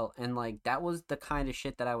IRL, and like that was the kind of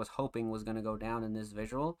shit that I was hoping was gonna go down in this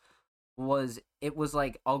visual. It was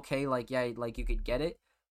like, okay, like yeah, like you could get it,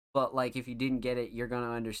 but like if you didn't get it, you're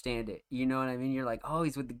gonna understand it. You know what I mean? You're like, oh,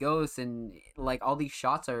 he's with the ghosts, and like all these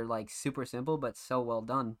shots are like super simple but so well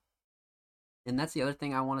done. And that's the other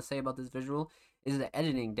thing I want to say about this visual is the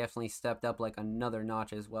editing definitely stepped up like another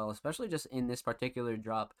notch as well, especially just in this particular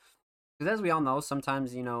drop. Because as we all know,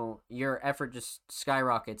 sometimes, your effort just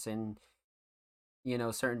skyrockets and,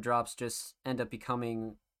 certain drops just end up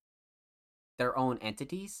becoming their own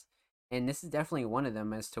entities. And this is definitely one of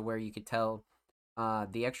them, as to where you could tell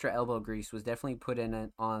the extra elbow grease was definitely put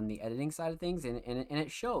in on the editing side of things. And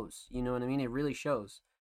it shows, you know what I mean? It really shows.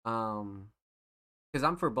 Because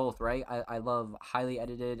I'm for both, right? I love highly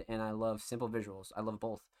edited and I love simple visuals. I love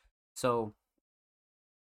both. So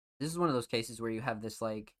this is one of those cases where you have this,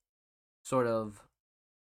 like, sort of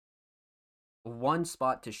one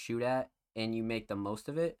spot to shoot at and you make the most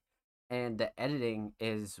of it, and the editing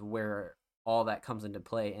is where all that comes into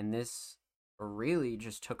play, and this really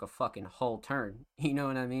just took a fucking whole turn. You know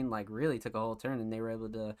what I mean? Like really took a whole turn, and they were able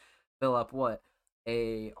to fill up what,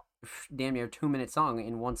 a damn near 2-minute song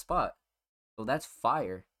in one spot. So that's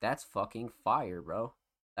fire. That's fucking fire, bro.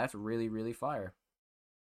 That's really, really fire.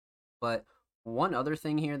 But one other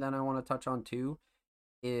thing here that I want to touch on too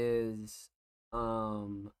is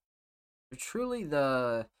truly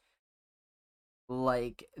the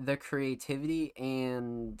creativity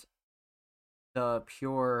and the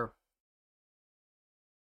pure,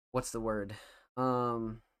 what's the word?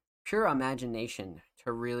 Pure imagination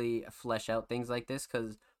to really flesh out things like this,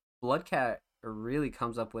 because Bloodcat really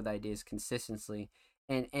comes up with ideas consistently,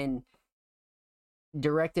 and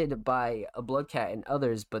directed by a Bloodcat and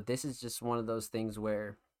others. But this is just one of those things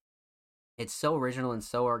where it's so original and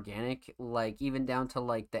so organic, like even down to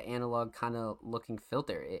like the analog kind of looking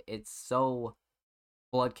filter. It's so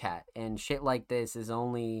Bloodcat, and shit like this is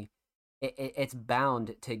only it's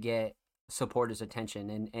bound to get supporters'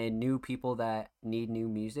 attention, and new people that need new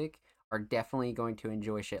music are definitely going to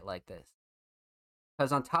enjoy shit like this.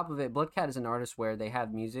 Because on top of it, Bloodcat is an artist where they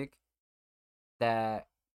have music that,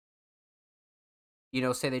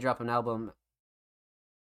 say they drop an album,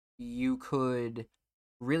 you could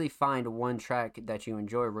really find one track that you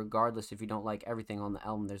enjoy, regardless if you don't like everything on the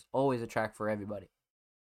album. There's always a track for everybody.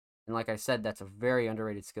 And like I said, that's a very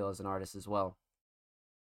underrated skill as an artist as well.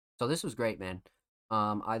 So this was great, man.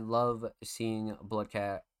 I love seeing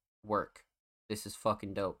Bloodcat work. This is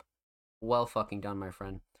fucking dope. Well fucking done, my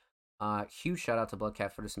friend. Huge shout out to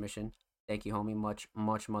Bloodcat for the submission. Thank you, homie. Much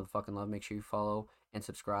motherfucking love. Make sure you follow and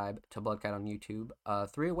subscribe to Bloodcat on YouTube.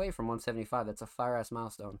 3 away from 175. That's a fire ass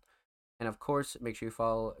milestone. And of course, make sure you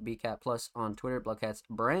follow BCat Plus on Twitter. Bloodcat's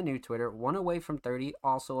brand new Twitter. 1 away from 30.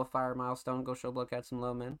 Also a fire milestone. Go show Bloodcat some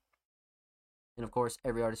love, man. And of course,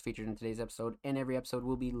 every artist featured in today's episode and every episode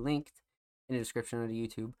will be linked in the description of the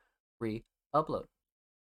YouTube re-upload.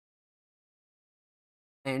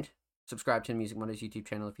 And subscribe to the Music Mondays YouTube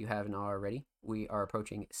channel if you haven't already. We are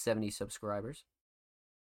approaching 70 subscribers.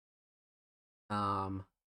 We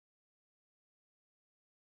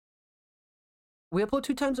upload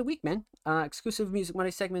 2 times a week, man. Exclusive Music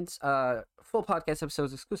Monday segments, full podcast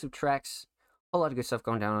episodes, exclusive tracks, a lot of good stuff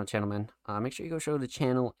going down on the channel, man. Make sure you go show the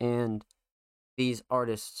channel and these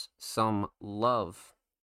artists some love.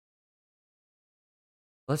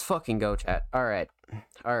 Let's fucking go, chat. All right.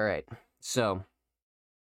 So,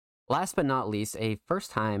 last but not least, a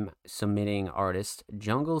first-time submitting artist,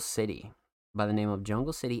 Jungle City, by the name of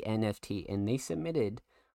Jungle City NFT, and they submitted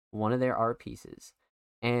one of their art pieces.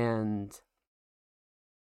 And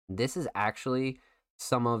this is actually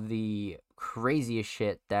some of the craziest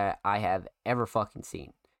shit that I have ever fucking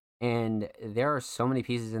seen. And there are so many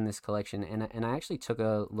pieces in this collection, and I actually took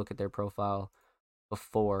a look at their profile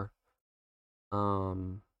before.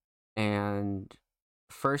 And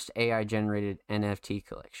first AI generated NFT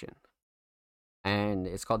collection, and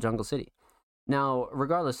it's called Jungle City. Now,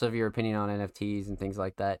 regardless of your opinion on NFTs and things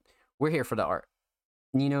like that, we're here for the art.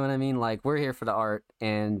 You know what I mean? Like, we're here for the art,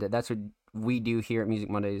 and that's what we do here at Music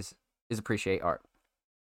Mondays, is appreciate art.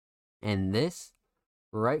 And this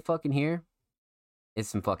right fucking here is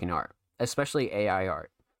some fucking art, especially AI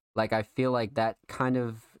art. Like, I feel like that kind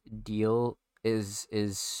of deal is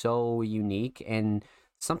so unique and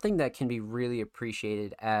something that can be really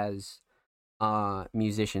appreciated as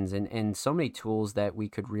musicians, and so many tools that we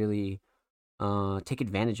could really take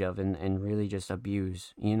advantage of and really just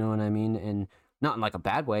abuse. You know what I mean? And not in like a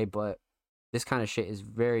bad way, but this kind of shit is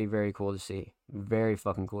very, very cool to see. Very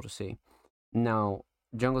fucking cool to see. Now,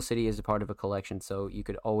 Jungle City is a part of a collection, so you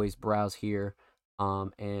could always browse here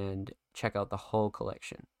and check out the whole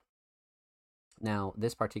collection. Now,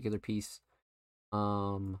 this particular piece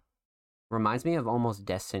reminds me of almost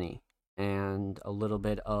Destiny, and a little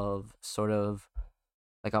bit of sort of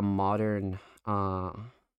like a modern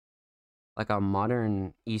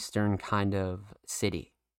Eastern kind of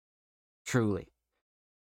city, truly.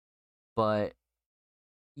 But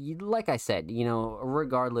like I said,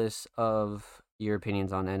 regardless of your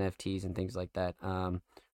opinions on NFTs and things like that,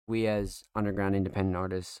 we as underground independent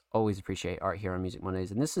artists always appreciate art here on Music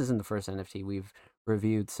Mondays. And this isn't the first NFT we've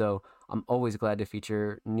reviewed, so I'm always glad to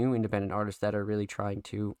feature new independent artists that are really trying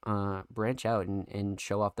to branch out and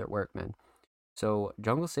show off their work, man. So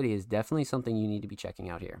Jungle City is definitely something you need to be checking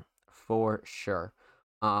out here, for sure.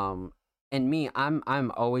 And me,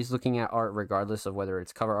 I'm always looking at art regardless of whether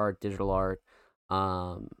it's cover art, digital art,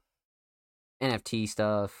 NFT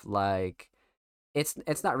stuff. Like,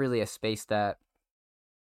 it's not really a space that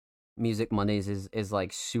Music Mondays is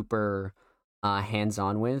like super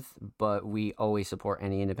hands-on with, but we always support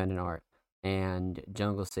any independent art, and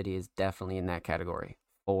Jungle City is definitely in that category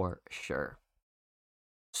for sure.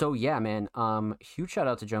 So yeah, man, huge shout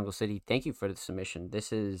out to Jungle City. Thank you for the submission.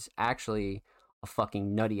 This is actually a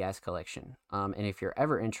fucking nutty ass collection. And if you're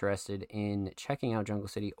ever interested in checking out Jungle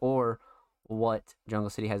City or what Jungle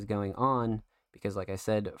City has going on, because like I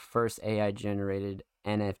said, first AI generated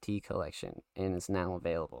NFT collection, and it's now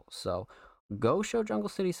available. So go show Jungle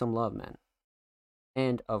City some love, man.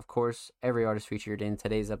 And of course, every artist featured in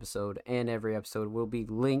today's episode and every episode will be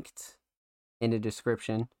linked in the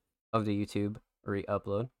description of the YouTube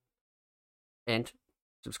re-upload. And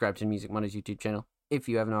subscribe to Music Mondays YouTube channel if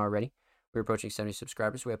you haven't already. We're approaching 70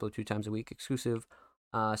 subscribers. We upload 2 times a week. Exclusive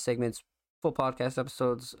segments, full podcast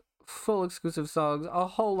episodes, full exclusive songs. A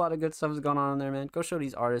whole lot of good stuff is going on in there, man. Go show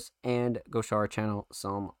these artists and go show our channel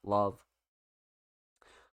some love.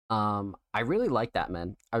 I really like that,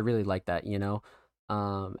 man. I really like that, you know.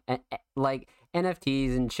 Like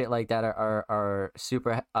NFTs and shit like that are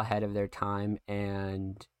super ahead of their time,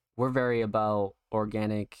 and we're very about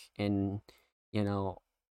organic and, you know,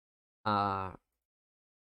 art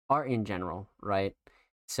in general, right?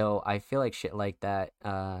 So I feel like shit like that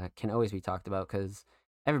can always be talked about, because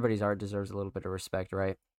everybody's art deserves a little bit of respect,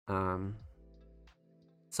 right?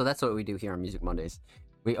 So that's what we do here on Music Mondays.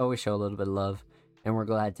 We always show a little bit of love, and we're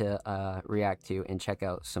glad to react to and check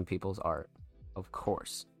out some people's art, of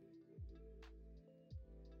course.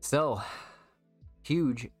 So,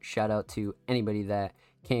 huge shout out to anybody that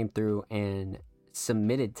came through and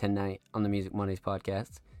submitted tonight on the Music Mondays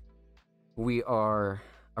podcast. We are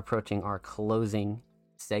approaching our closing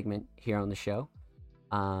segment here on the show.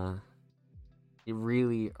 A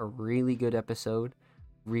really good episode.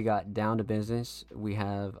 We got down to business. We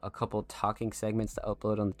have a couple talking segments to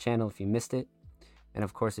upload on the channel if you missed it. And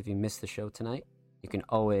of course, if you missed the show tonight, you can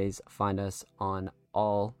always find us on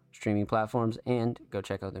all streaming platforms, and go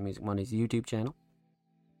check out the Music Mondays YouTube channel.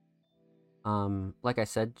 Like I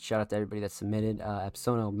said, shout out to everybody that submitted.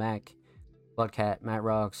 Epsono, Mac, Bloodcat, Matt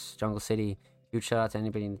Rocks, Jungle City. Huge shout out to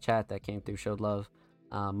anybody in the chat that came through, showed love.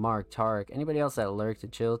 Mark, Tarek, anybody else that lurked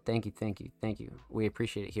and chilled. Thank you. We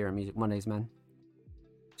appreciate it here on Music Mondays, man.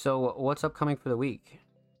 So what's upcoming for the week?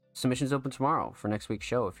 Submissions open tomorrow for next week's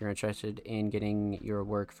show. If you're interested in getting your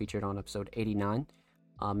work featured on episode 89,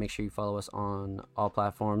 make sure you follow us on all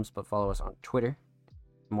platforms, but follow us on Twitter,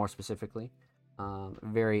 more specifically.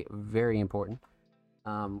 Very, very important.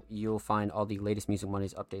 You'll find all the latest Music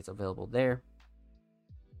Mondays updates available there.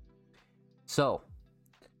 So,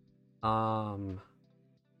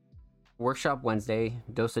 Workshop Wednesday,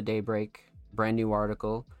 Dose of Daybreak, brand new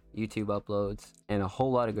article, YouTube uploads, and a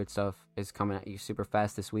whole lot of good stuff is coming at you super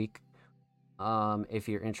fast this week. If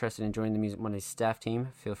you're interested in joining the Music Mondays staff team,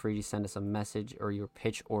 feel free to send us a message or your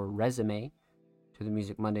pitch or resume to the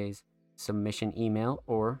Music Mondays submission email,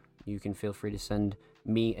 or you can feel free to send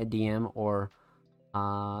me a DM, or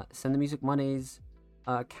send the Music Mondays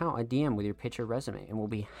account a DM with your pitch or resume, and we'll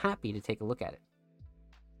be happy to take a look at it.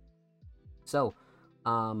 So,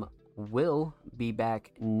 we'll be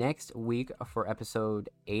back next week for episode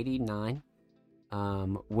 89.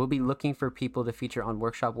 We'll be looking for people to feature on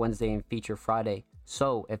Workshop Wednesday and Feature Friday.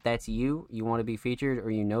 So if that's you want to be featured, or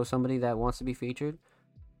you know somebody that wants to be featured,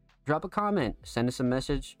 drop a comment, send us a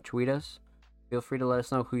message, tweet us. Feel free to let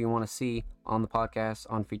us know who you want to see on the podcast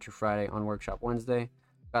on Feature Friday, on Workshop Wednesday.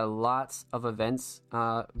 Got lots of events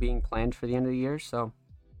being planned for the end of the year, so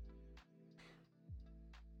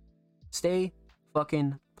stay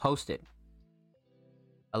fucking posted.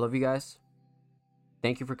 I love you guys.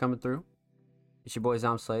 Thank you for coming through. It's your boy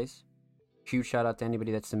Zom Slays. Huge shout out to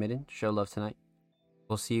anybody that submitted. Show love tonight.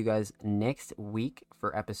 We'll see you guys next week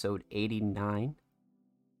for episode 89.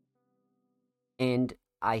 And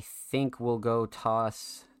I think we'll go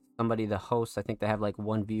toss somebody the host. I think they have like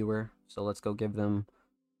 1 viewer, so let's go give them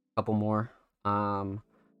a couple more.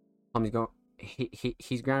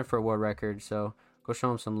 He's grinding for a world record, so go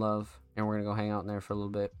show him some love, and we're gonna go hang out in there for a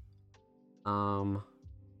little bit.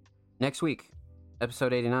 Next week,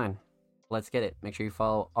 episode 89. Let's get it. Make sure you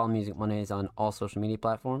follow all Music Mondays on all social media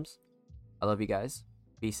platforms. I love you guys.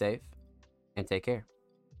 Be safe and take care.